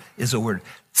there is a word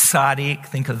tzaddik.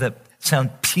 Think of the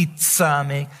sound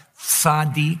pizza,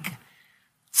 tzaddik.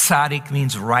 Tzaddik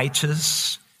means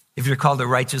righteous. If you're called a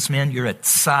righteous man, you're a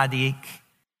tzaddik.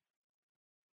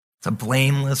 It's a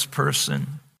blameless person.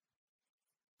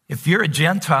 If you're a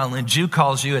Gentile and a Jew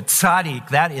calls you a tzaddik,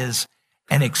 that is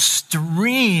an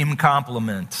extreme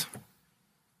compliment.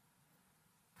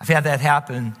 I've had that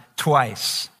happen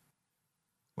twice,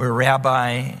 where a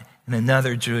rabbi and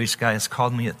another Jewish guy has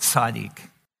called me a tzaddik.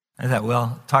 I thought,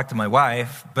 well, talk to my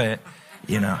wife, but,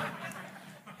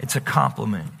 it's a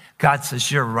compliment. God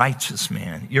says, you're a righteous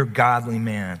man. You're a godly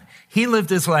man. He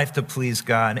lived his life to please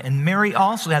God. And Mary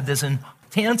also had this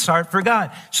intense heart for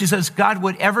God. She says, God,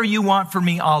 whatever you want for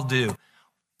me, I'll do.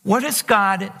 What has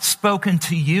God spoken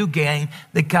to you, gang,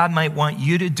 that God might want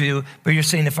you to do? But you're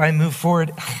saying, if I move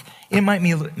forward, it might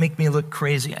make me look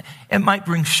crazy. It might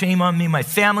bring shame on me. My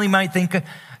family might think,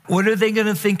 what are they going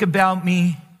to think about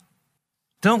me?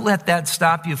 Don't let that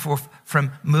stop you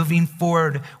from moving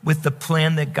forward with the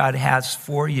plan that God has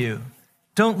for you.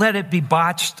 Don't let it be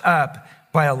botched up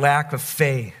by a lack of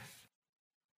faith.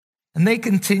 And they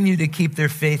continue to keep their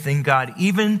faith in God.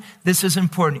 This is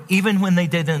important, even when they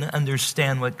didn't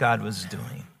understand what God was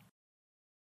doing.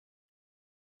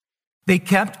 They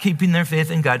kept keeping their faith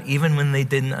in God, even when they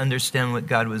didn't understand what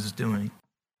God was doing.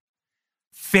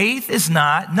 Faith is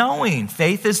not knowing.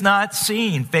 Faith is not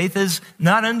seeing. Faith is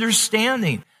not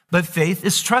understanding. But faith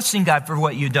is trusting God for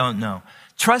what you don't know.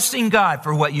 Trusting God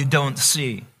for what you don't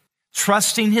see.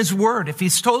 Trusting his word. If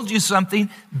he's told you something,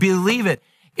 believe it.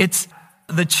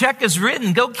 The check is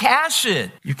written. Go cash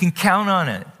it. You can count on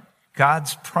it.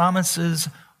 God's promises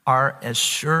are as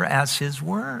sure as his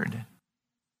word.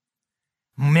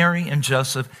 Mary and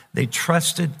Joseph, they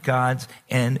trusted God,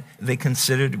 and they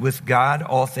considered with God,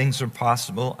 all things are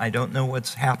possible. I don't know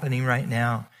what's happening right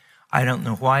now. I don't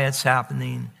know why it's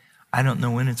happening. I don't know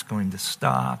when it's going to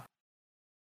stop.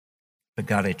 But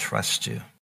God, I trust you.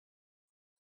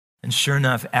 And sure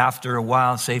enough, after a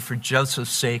while, say for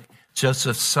Joseph's sake,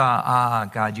 Joseph saw,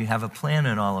 God, you have a plan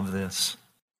in all of this.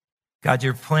 God,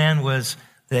 your plan was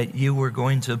that you were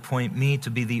going to appoint me to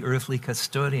be the earthly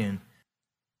custodian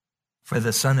for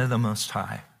the Son of the Most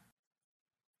High.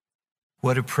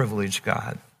 What a privilege,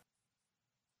 God.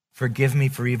 Forgive me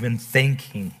for even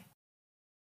thinking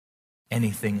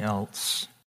anything else.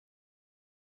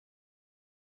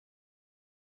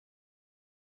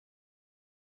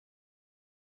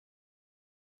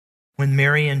 When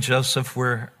Mary and Joseph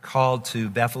were called to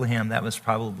Bethlehem, that was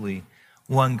probably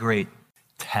one great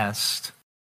test.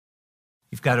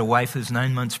 You've got a wife who's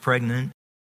 9 months pregnant.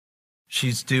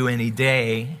 She's due any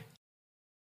day.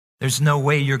 There's no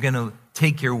way you're going to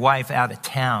take your wife out of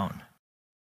town.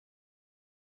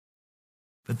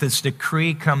 But this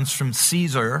decree comes from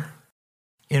Caesar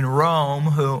in Rome,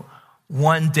 who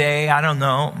one day, I don't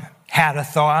know, had a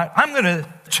thought, I'm going to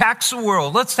tax the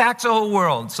world. Let's tax the whole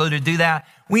world. So to do that,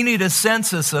 we need a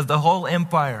census of the whole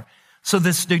empire. So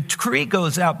this decree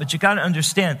goes out, but you got to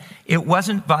understand, it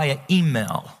wasn't via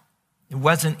email. It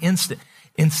wasn't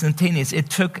instantaneous. It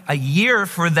took a year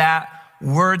for that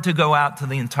word to go out to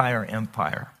the entire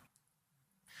empire.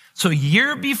 So a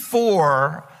year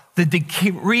before the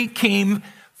decree came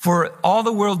for all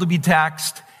the world to be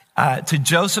taxed, to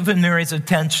Joseph and Mary's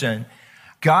attention,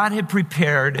 God had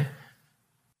prepared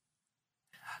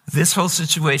this whole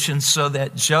situation so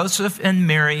that Joseph and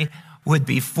Mary would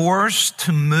be forced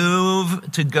to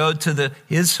move to go to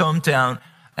his hometown,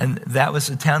 and that was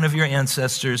the town of your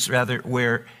ancestors, rather,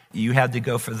 where you had to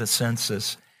go for the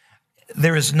census.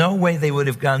 There is no way they would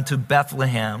have gone to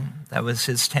Bethlehem, that was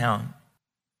his town,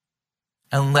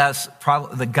 unless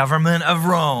the government of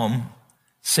Rome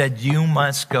said, you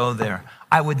must go there.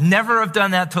 I would never have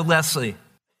done that to Leslie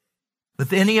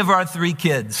with any of our 3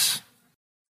 kids,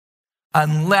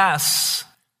 unless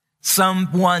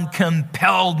someone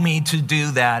compelled me to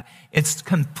do that. It's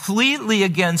completely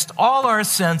against all our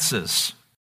senses,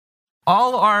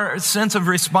 all our sense of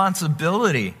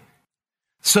responsibility.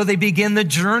 So they begin the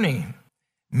journey.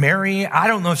 Mary, I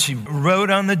don't know if she rode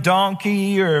on the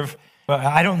donkey or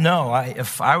I don't know.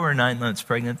 If I were 9 months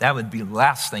pregnant, that would be the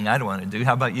last thing I'd want to do.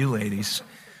 How about you ladies?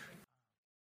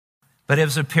 But it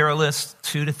was a perilous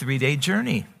 2 to 3 day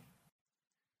journey.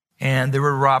 And there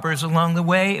were robbers along the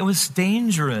way. It was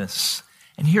dangerous.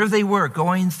 And here they were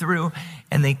going through,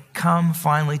 and they come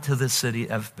finally to the city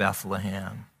of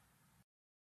Bethlehem.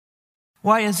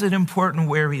 Why is it important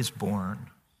where he's born?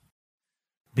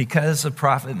 Because the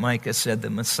prophet Micah said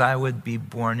the Messiah would be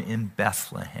born in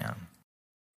Bethlehem.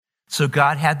 So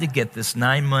God had to get this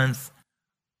 9-month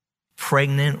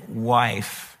pregnant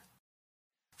wife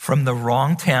from the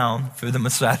wrong town for the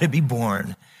Messiah to be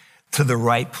born to the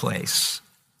right place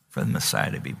for the Messiah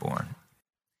to be born.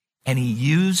 And he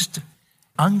used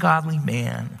ungodly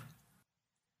man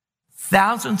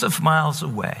thousands of miles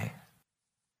away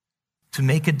to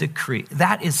make a decree.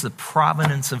 That is the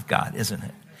providence of God, isn't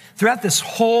it? Throughout this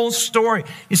whole story,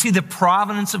 you see the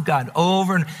providence of God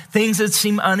over and things that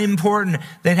seem unimportant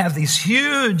that have these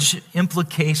huge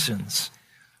implications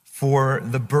for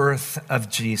the birth of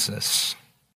Jesus.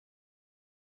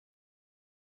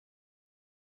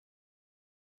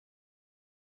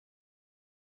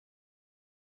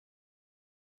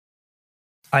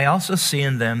 I also see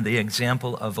in them the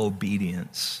example of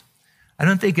obedience. I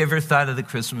don't think I ever thought of the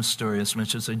Christmas story as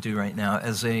much as I do right now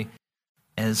as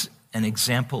an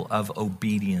example of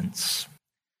obedience.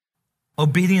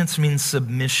 Obedience means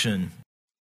submission.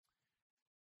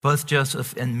 Both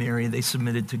Joseph and Mary, they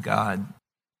submitted to God.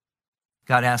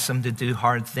 God asked them to do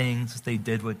hard things. They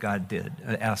did what God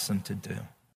asked them to do.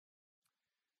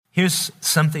 Here's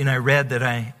something I read that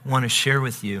I want to share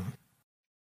with you.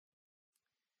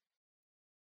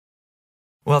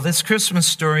 Well, this Christmas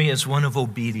story is one of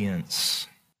obedience.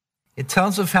 It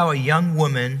tells of how a young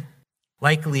woman,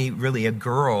 likely really a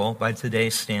girl by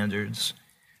today's standards,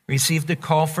 received a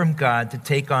call from God to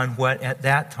take on what at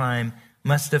that time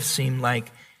must have seemed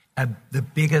like the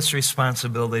biggest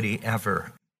responsibility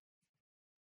ever.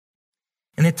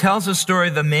 And it tells a story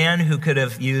of a man who could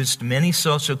have used many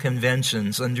social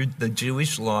conventions under the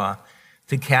Jewish law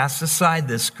to cast aside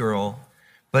this girl,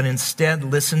 but instead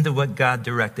listened to what God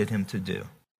directed him to do.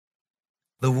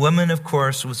 The woman, of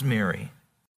course, was Mary.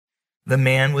 The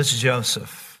man was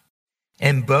Joseph.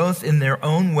 And both in their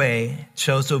own way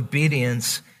chose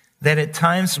obedience that at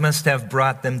times must have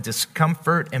brought them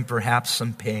discomfort and perhaps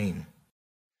some pain.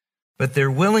 But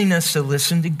their willingness to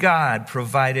listen to God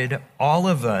provided all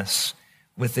of us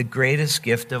with the greatest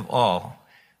gift of all,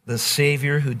 the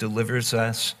Savior who delivers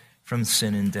us from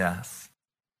sin and death.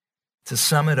 To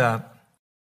sum it up,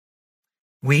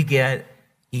 we get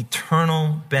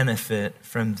eternal benefit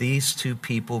from these two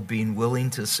people being willing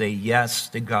to say yes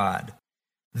to God.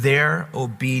 Their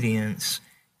obedience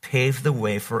paved the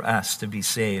way for us to be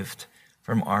saved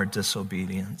from our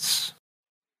disobedience.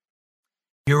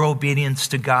 Your obedience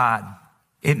to God,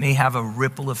 it may have a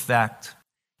ripple effect.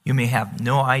 You may have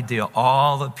no idea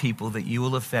all the people that you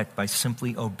will affect by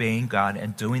simply obeying God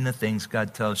and doing the things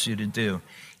God tells you to do.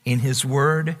 In his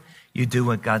word, you do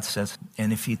what God says.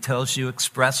 And if he tells you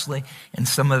expressly in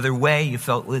some other way you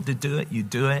felt led to do it, you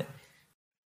do it.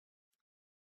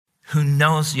 Who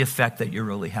knows the effect that you're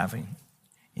really having?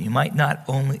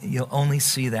 You'll only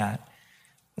see that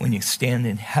when you stand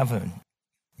in heaven.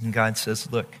 And God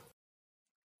says, look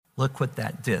what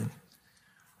that did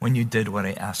when you did what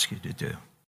I asked you to do.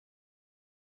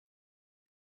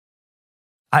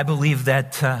 I believe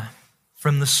that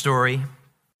from the story,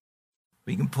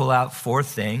 we can pull out 4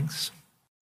 things.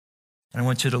 And I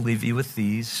want you to leave you with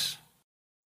these.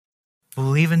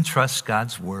 Believe and trust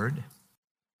God's word.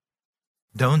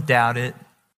 Don't doubt it.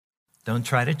 Don't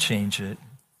try to change it.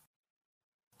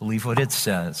 Believe what it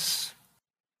says.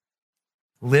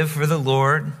 Live for the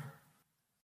Lord,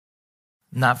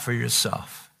 not for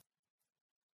yourself.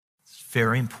 It's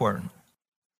very important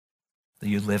that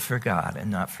you live for God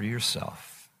and not for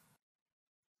yourself.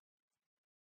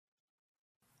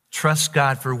 Trust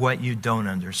God for what you don't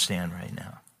understand right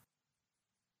now.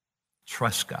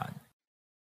 Trust God.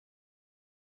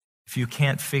 If you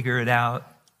can't figure it out,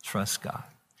 trust God.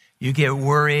 You get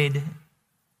worried,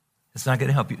 it's not going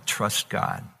to help you. Trust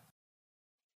God.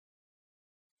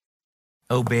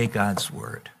 Obey God's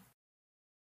word.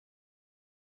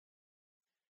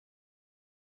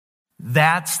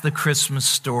 That's the Christmas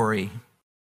story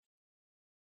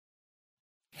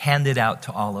handed out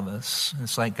to all of us.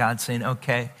 It's like God saying,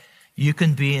 okay, you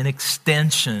can be an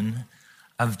extension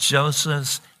of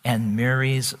Joseph's and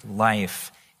Mary's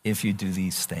life if you do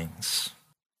these things.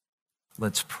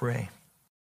 Let's pray.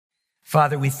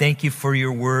 Father, we thank you for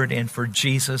your word and for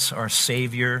Jesus, our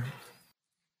Savior.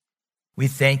 We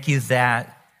thank you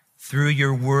that through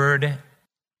your word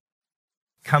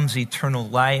comes eternal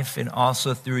life, and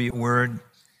also through your word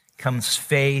comes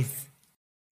faith.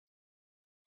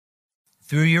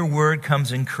 Through your word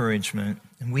comes encouragement.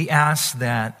 And we ask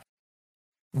that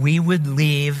we would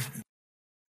leave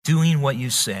doing what you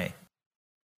say,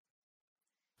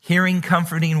 hearing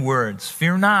comforting words.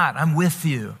 Fear not, I'm with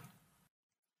you.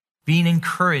 Being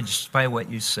encouraged by what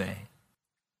you say,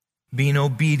 being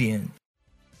obedient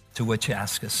to what you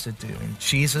ask us to do. In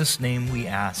Jesus' name we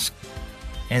ask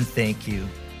and thank you.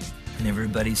 And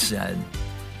everybody said,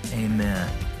 amen,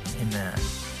 amen.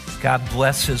 God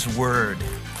bless his word.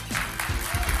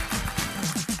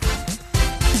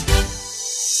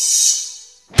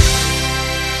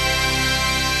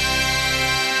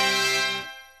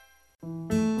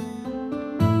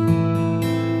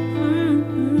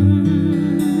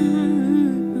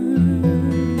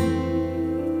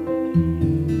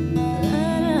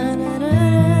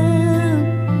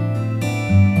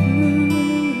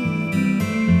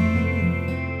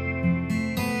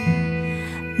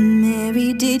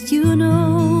 Mary, did you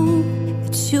know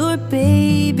that your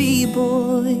baby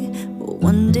boy will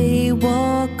one day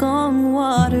walk on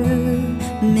water?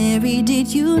 Mary,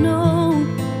 did you know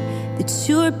that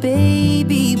your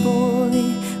baby boy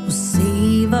will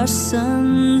save our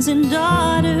sons and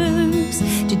daughters?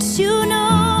 Did you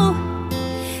know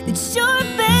that your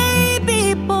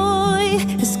baby boy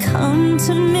has come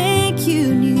to make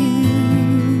you new?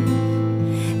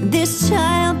 This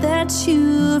child that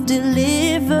you've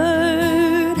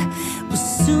delivered will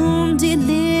soon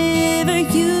deliver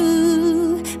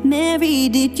you. Mary,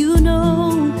 did you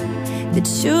know that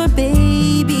your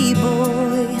baby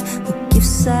boy will give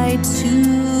sight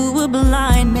to a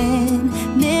blind man?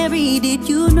 Mary, did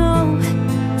you know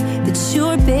that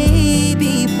your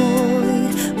baby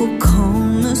boy will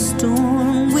calm the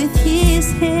storm with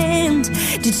his hand?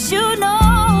 Did you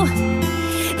know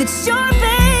that your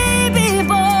baby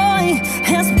boy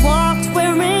has walked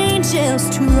where angels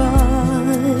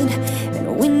trod?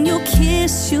 And when you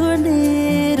kiss your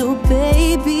little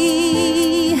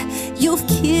baby, you've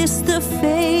kissed the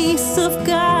face of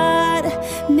God.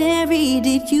 Mary,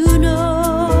 did you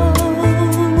know?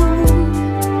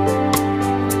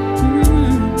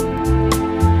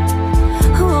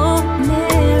 Oh,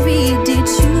 Mary, did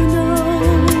you know?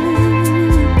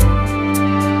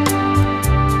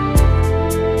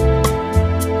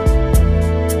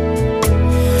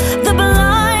 The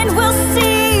blind will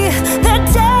see, the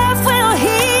deaf will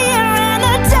hear, and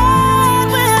the dead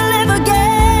will live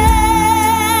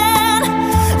again.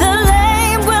 The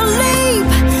lame will leap,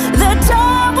 the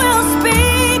dumb will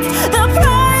speak, the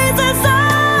praises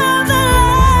of the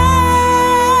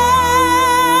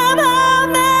Lamb. Oh,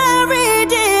 Mary,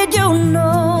 did you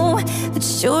know that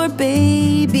your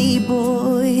baby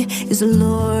boy is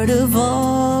Lord of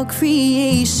all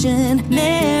creation?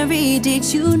 Mary, did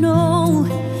you know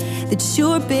that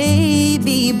your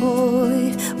baby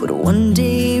boy would one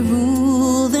day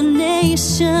rule the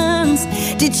nations?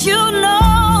 Did you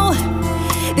know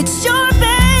that your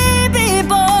baby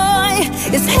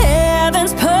is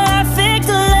heaven's perfect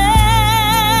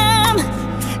lamb.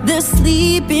 The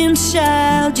sleeping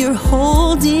child you're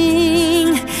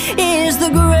holding is the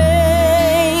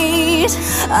great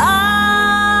I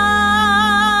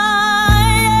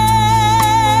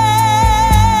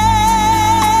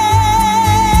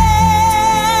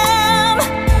am.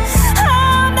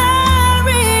 How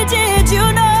Mary, did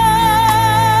you know?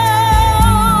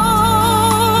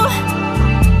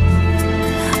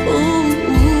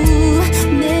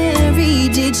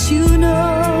 Did you know?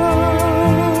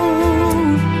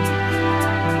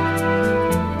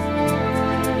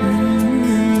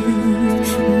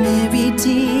 Mary,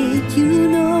 did you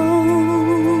know?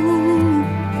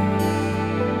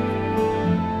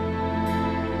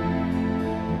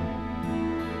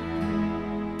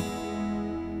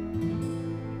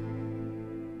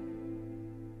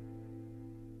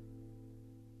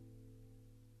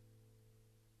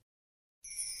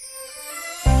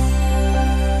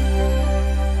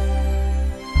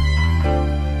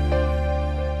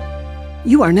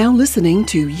 You are now listening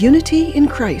to Unity in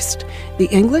Christ, the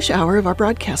English hour of our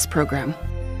broadcast program.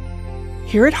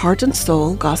 Here at Heart and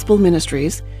Soul Gospel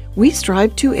Ministries, we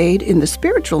strive to aid in the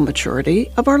spiritual maturity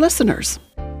of our listeners.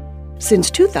 Since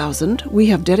 2000, we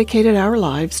have dedicated our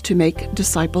lives to make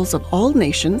disciples of all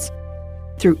nations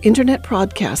through internet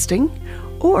broadcasting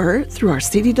or through our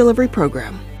CD delivery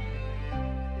program.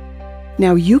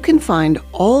 Now you can find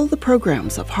all the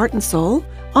programs of Heart and Soul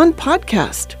on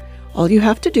podcast. All you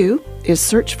have to do is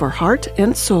search for Heart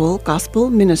and Soul Gospel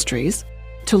Ministries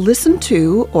to listen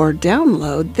to or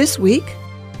download this week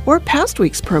or past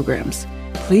week's programs.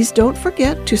 Please don't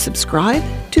forget to subscribe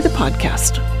to the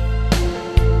podcast.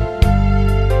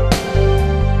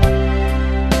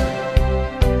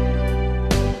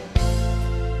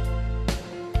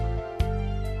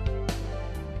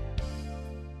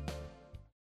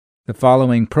 The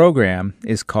following program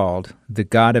is called The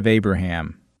God of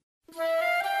Abraham.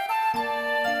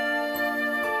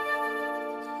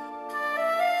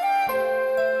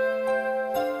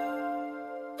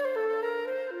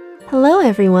 Hello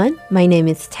everyone, my name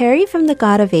is Terry from the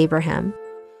God of Abraham.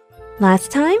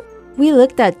 Last time, we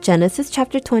looked at Genesis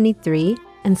chapter 23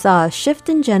 and saw a shift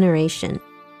in generation.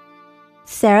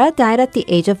 Sarah died at the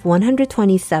age of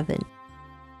 127.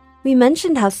 We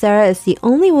mentioned how Sarah is the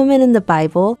only woman in the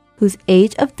Bible whose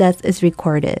age of death is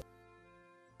recorded.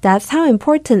 That's how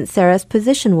important Sarah's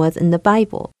position was in the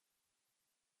Bible.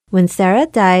 When Sarah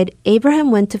died,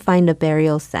 Abraham went to find a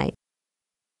burial site.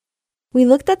 We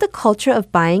looked at the culture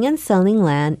of buying and selling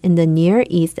land in the Near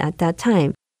East at that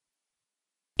time.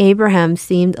 Abraham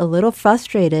seemed a little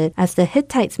frustrated as the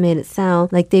Hittites made it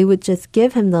sound like they would just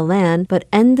give him the land but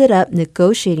ended up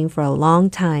negotiating for a long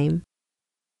time.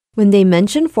 When they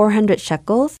mentioned 400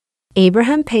 shekels,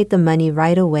 Abraham paid the money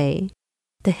right away.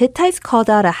 The Hittites called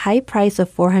out a high price of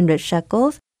 400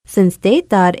 shekels since they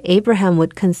thought Abraham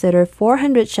would consider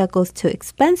 400 shekels too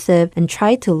expensive and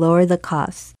tried to lower the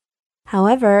cost.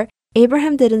 However,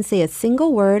 Abraham didn't say a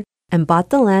single word and bought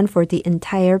the land for the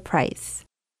entire price.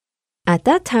 At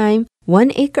that time,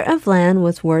 1 acre of land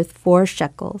was worth 4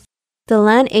 shekels. The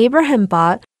land Abraham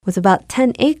bought was about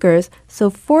 10 acres, so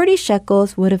 40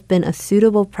 shekels would have been a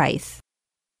suitable price.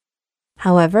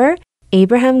 However,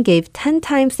 Abraham gave 10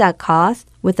 times that cost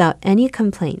without any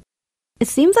complaint. It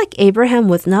seems like Abraham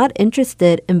was not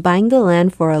interested in buying the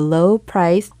land for a low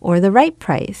price or the right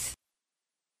price.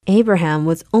 Abraham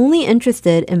was only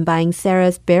interested in buying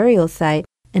Sarah's burial site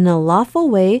in a lawful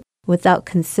way without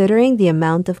considering the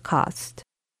amount of cost.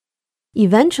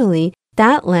 Eventually,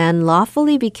 that land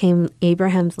lawfully became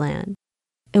Abraham's land.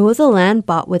 It was a land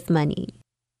bought with money.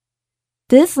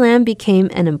 This land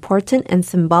became an important and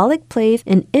symbolic place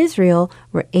in Israel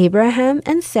where Abraham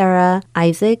and Sarah,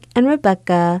 Isaac and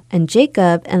Rebekah, and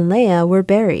Jacob and Leah were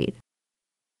buried.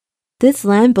 This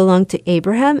land belonged to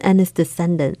Abraham and his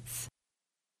descendants.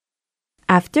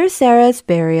 After Sarah's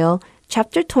burial,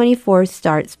 chapter 24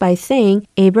 starts by saying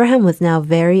Abraham was now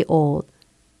very old.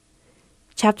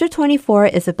 Chapter 24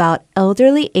 is about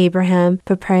elderly Abraham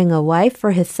preparing a wife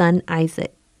for his son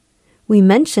Isaac. We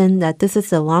mentioned that this is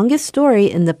the longest story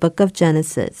in the book of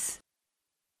Genesis.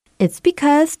 It's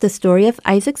because the story of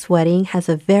Isaac's wedding has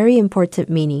a very important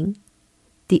meaning.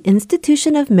 The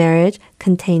institution of marriage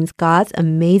contains God's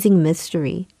amazing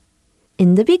mystery.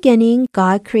 In the beginning,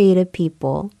 God created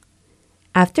people.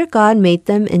 After God made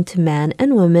them into man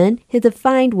and woman, He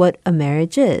defined what a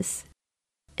marriage is.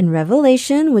 In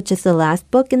Revelation, which is the last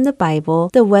book in the Bible,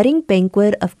 the wedding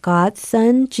banquet of God's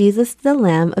Son, Jesus the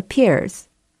Lamb, appears.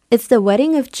 It's the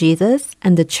wedding of Jesus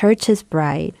and the church His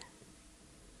bride.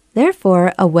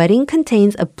 Therefore, a wedding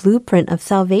contains a blueprint of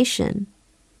salvation.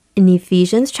 In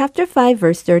Ephesians chapter 5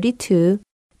 verse 32,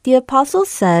 the apostle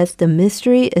says the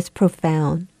mystery is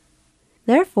profound.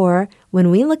 Therefore,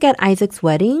 when we look at Isaac's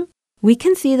wedding, we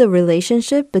can see the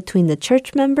relationship between the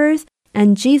church members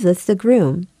and Jesus the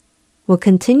groom. We'll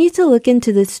continue to look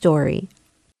into this story.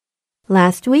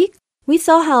 Last week, we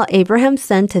saw how Abraham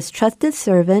sent his trusted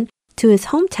servant to his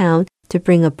hometown to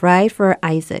bring a bride for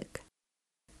Isaac.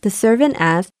 The servant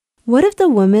asked, "What if the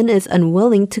woman is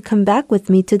unwilling to come back with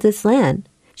me to this land?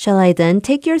 Shall I then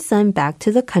take your son back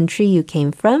to the country you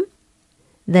came from?"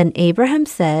 Then Abraham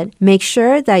said, "Make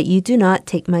sure that you do not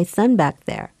take my son back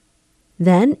there."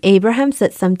 Then Abraham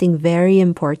said something very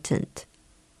important.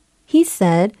 He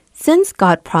said, "Since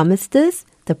God promised this,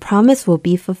 the promise will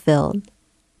be fulfilled.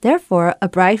 Therefore, a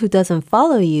bride who doesn't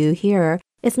follow you here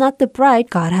is not the bride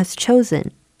God has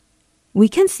chosen." We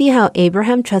can see how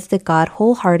Abraham trusted God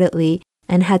wholeheartedly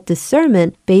and had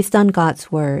discernment based on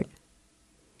God's word.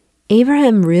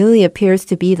 Abraham really appears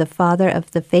to be the father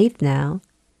of the faith now.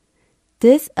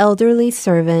 This elderly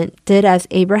servant did as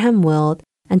Abraham willed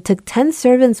and took 10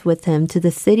 servants with him to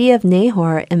the city of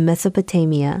Nahor in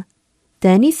Mesopotamia.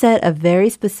 Then he said a very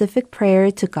specific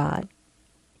prayer to God.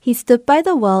 He stood by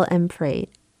the well and prayed,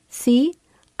 "See,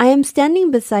 I am standing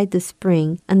beside the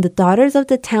spring, and the daughters of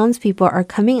the townspeople are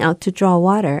coming out to draw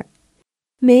water.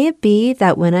 May it be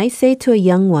that when I say to a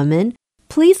young woman,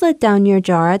 'Please let down your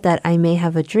jar that I may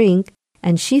have a drink,'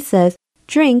 and she says,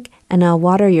 'Drink, and I'll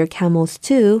water your camels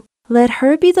too,' let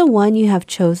her be the one you have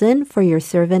chosen for your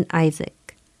servant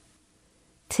Isaac."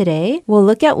 Today, we'll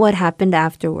look at what happened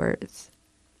afterwards.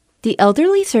 The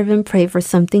elderly servant prayed for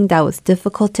something that was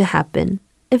difficult to happen.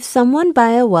 If someone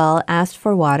by a well asked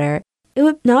for water, it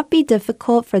would not be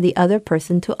difficult for the other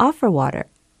person to offer water.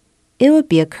 It would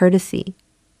be a courtesy.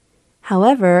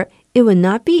 However, it would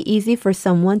not be easy for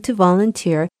someone to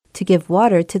volunteer to give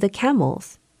water to the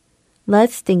camels.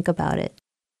 Let's think about it.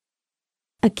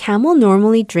 A camel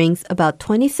normally drinks about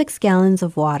 26 gallons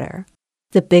of water.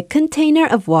 The big container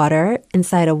of water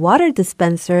inside a water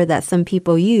dispenser that some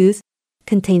people use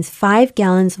contains 5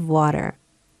 gallons of water.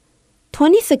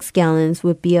 26 gallons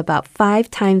would be about 5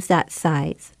 times that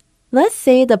size. Let's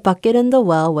say the bucket in the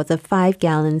well was a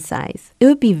 5-gallon size. It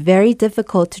would be very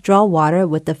difficult to draw water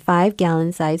with the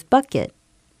 5-gallon size bucket.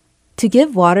 To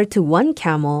give water to one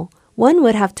camel, one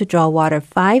would have to draw water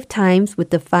 5 times with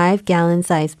the 5-gallon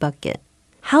size bucket.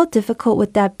 How difficult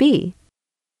would that be?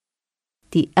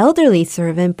 The elderly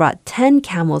servant brought 10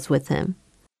 camels with him.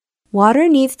 Water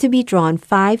needs to be drawn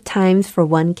 5 times for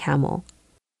one camel.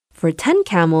 For 10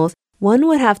 camels, one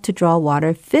would have to draw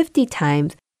water 50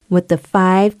 times with the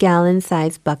 5-gallon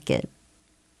size bucket.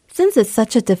 Since it's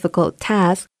such a difficult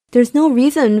task, there's no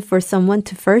reason for someone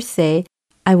to first say,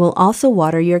 "I will also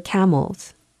water your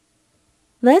camels."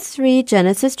 Let's read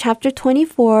Genesis chapter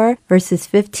 24, verses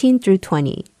 15 through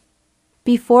 20.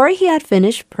 Before he had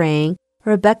finished praying,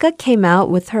 Rebekah came out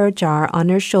with her jar on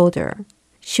her shoulder.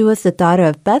 She was the daughter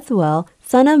of Bethuel,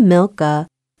 son of Milcah,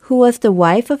 who was the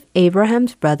wife of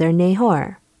Abraham's brother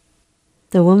Nahor.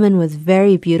 The woman was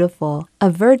very beautiful, a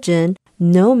virgin.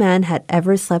 No man had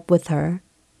ever slept with her.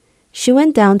 She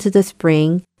went down to the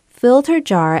spring, filled her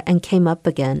jar, and came up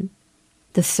again.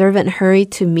 The servant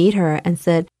hurried to meet her and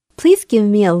said, "Please give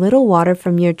me a little water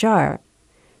from your jar."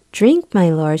 "Drink, my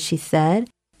lord," she said,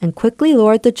 and quickly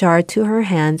lowered the jar to her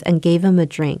hands and gave him a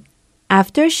drink.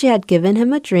 After she had given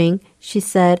him a drink, she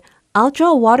said, "I'll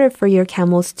draw water for your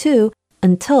camels too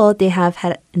until they have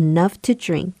had enough to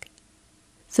drink."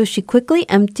 So she quickly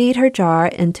emptied her jar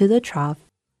into the trough,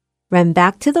 ran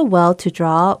back to the well to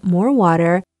draw more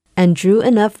water, and drew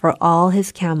enough for all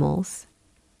his camels.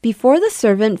 Before the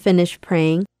servant finished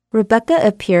praying, Rebekah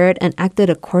appeared and acted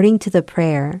according to the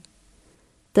prayer.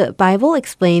 The Bible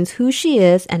explains who she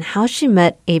is and how she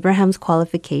met Abraham's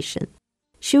qualification.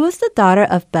 She was the daughter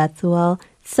of Bethuel,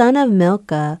 son of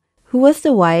Milcah, who was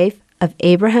the wife of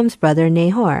Abraham's brother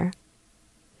Nahor.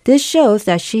 This shows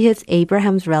that she is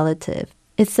Abraham's relative.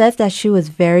 It says that she was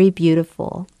very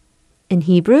beautiful. In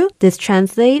Hebrew, this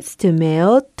translates to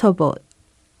Meod Tobot.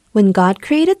 When God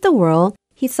created the world,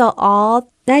 he saw all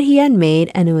that he had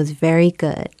made and it was very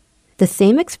good. The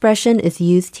same expression is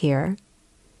used here.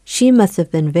 She must have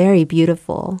been very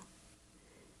beautiful.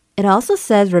 It also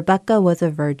says Rebekah was a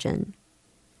virgin.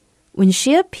 When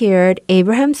she appeared,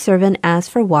 Abraham's servant asked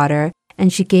for water,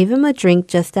 and she gave him a drink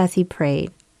just as he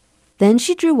prayed. Then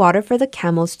she drew water for the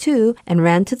camels too and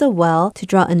ran to the well to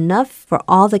draw enough for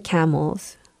all the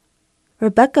camels.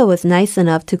 Rebekah was nice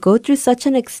enough to go through such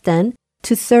an extent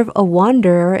to serve a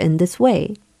wanderer in this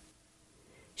way.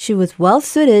 She was well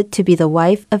suited to be the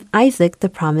wife of Isaac, the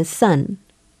promised son.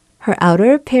 Her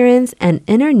outer appearance and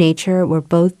inner nature were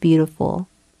both beautiful.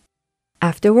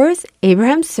 Afterwards,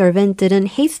 Abraham's servant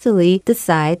didn't hastily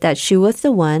decide that she was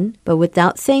the one, but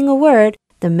without saying a word,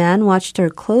 the man watched her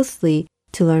closely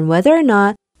to learn whether or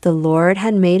not the Lord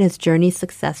had made his journey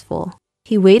successful.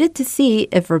 He waited to see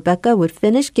if Rebekah would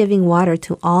finish giving water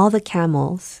to all the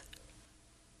camels.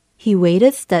 He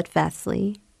waited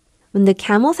steadfastly. When the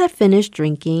camels had finished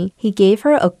drinking, he gave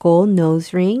her a gold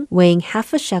nose ring weighing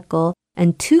 1/2 shekel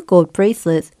and 2 gold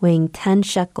bracelets weighing 10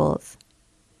 shekels.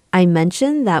 I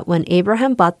mentioned that when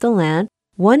Abraham bought the land,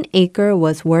 1 acre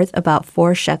was worth about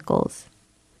 4 shekels.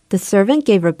 The servant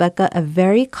gave Rebekah a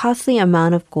very costly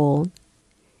amount of gold.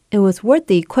 It was worth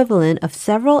the equivalent of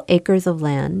several acres of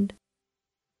land.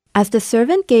 As the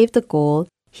servant gave the gold,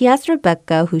 he asked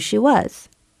Rebekah who she was.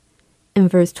 In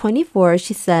verse 24,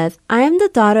 she says, "I am the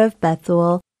daughter of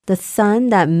Bethuel, the son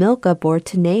that Milcah bore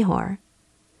to Nahor."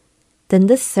 Then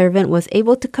the servant was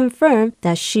able to confirm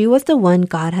that she was the one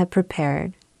God had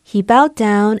prepared. He bowed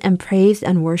down and praised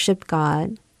and worshipped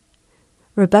God.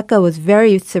 Rebekah was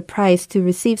very surprised to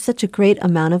receive such a great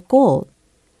amount of gold.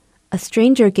 A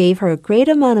stranger gave her a great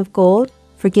amount of gold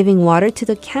for giving water to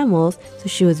the camels, so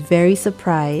she was very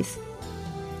surprised.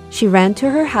 She ran to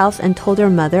her house and told her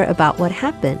mother about what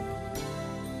happened.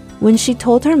 When she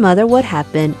told her mother what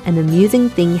happened, an amusing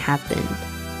thing happened.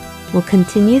 We'll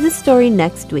continue the story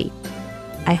next week.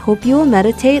 I hope you will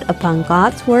meditate upon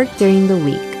God's work during the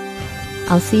week.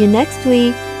 I'll see you next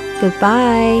week.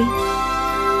 Goodbye.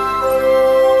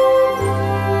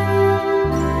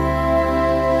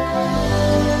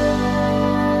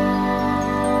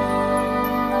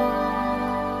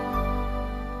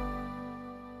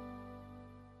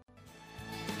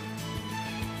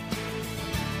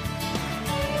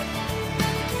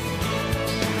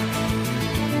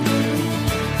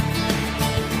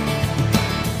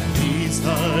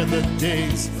 The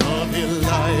days of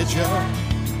Elijah,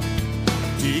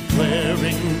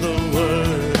 declaring the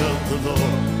word of the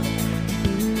Lord.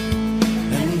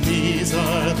 And these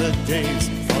are the days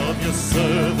of your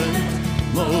servant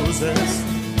Moses,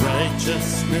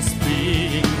 righteousness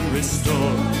being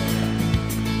restored.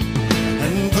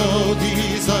 And though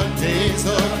these are days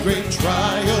of great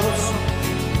trials,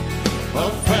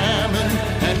 of famine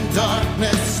and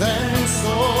darkness and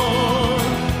sword,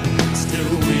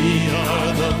 still we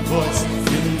are the voice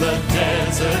in the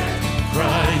desert,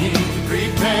 crying,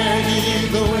 prepare ye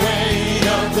the way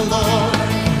of the Lord.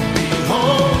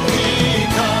 Behold, he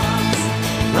comes,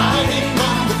 riding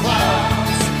on the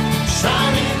clouds,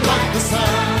 shining like the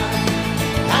sun,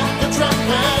 at the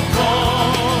trumpet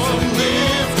call. So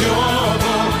lift your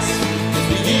voice, it's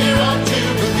the year of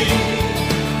Jubilee,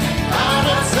 out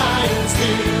of Zion's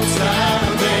hill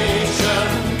salvation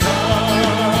comes.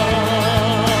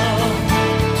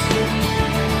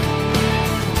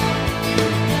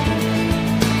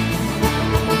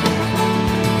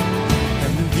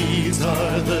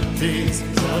 The days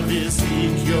of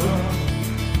Ezekiel,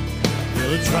 the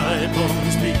dry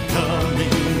bones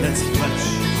becoming as flesh.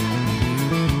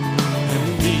 And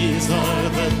these are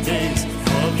the days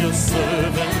of your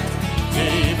servant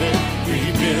David,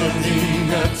 rebuilding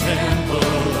a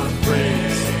temple of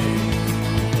praise.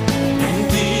 And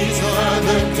these are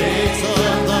the days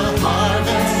of the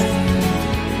harvest,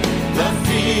 the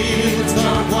fields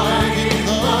are whitening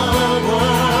the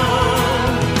world.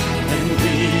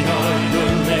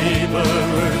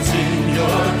 Laborers in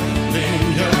your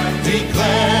vineyard,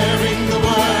 declaring the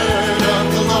word of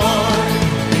the Lord.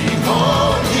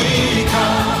 Behold, he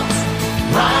comes,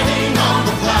 riding on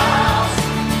the clouds,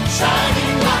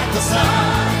 shining like the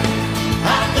sun,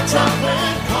 at the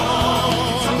trumpet call.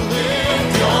 So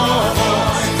lift your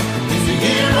voice, it's the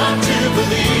year of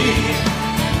Jubilee,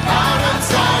 out of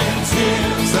Zion's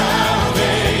hill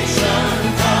salvation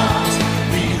comes.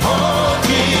 Behold,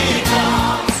 he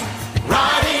comes,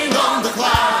 riding on the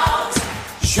clouds,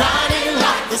 shining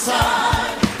like the sun,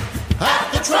 at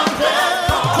the trumpet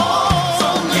call. So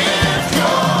lift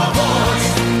your voice,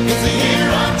 it's the year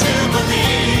of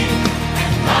Jubilee,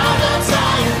 out of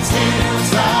Zion's hill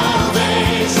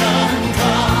salvation comes.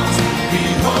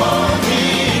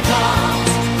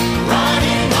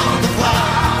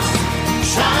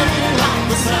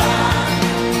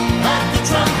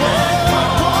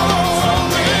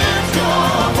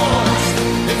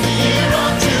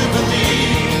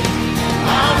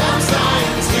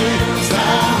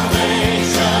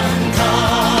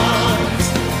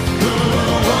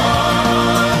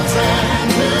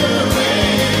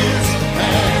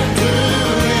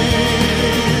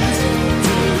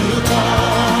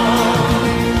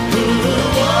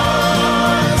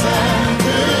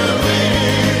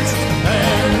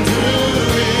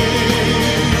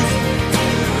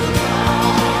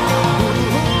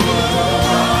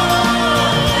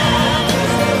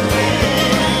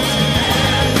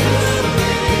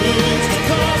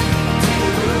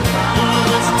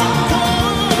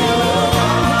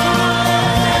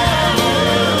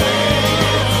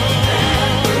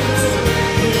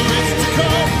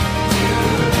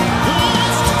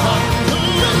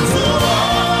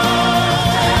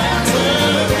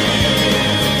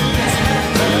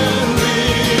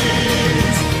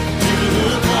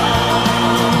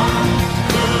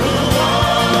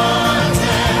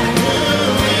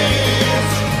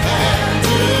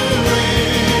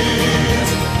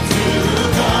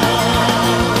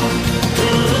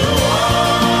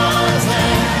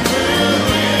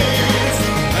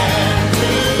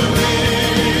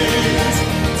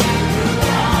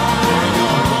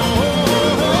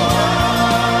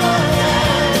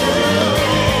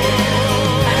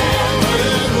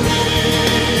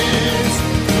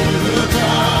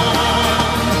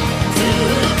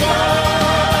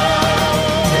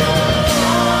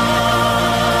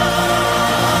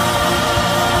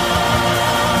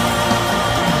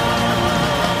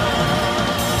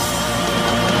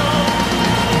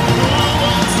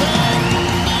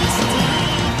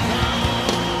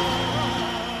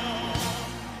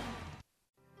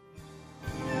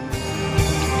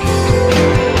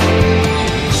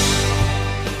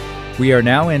 We are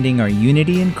now ending our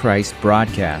Unity in Christ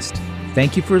broadcast.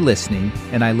 Thank you for listening,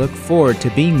 and I look forward to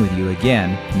being with you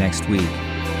again next week.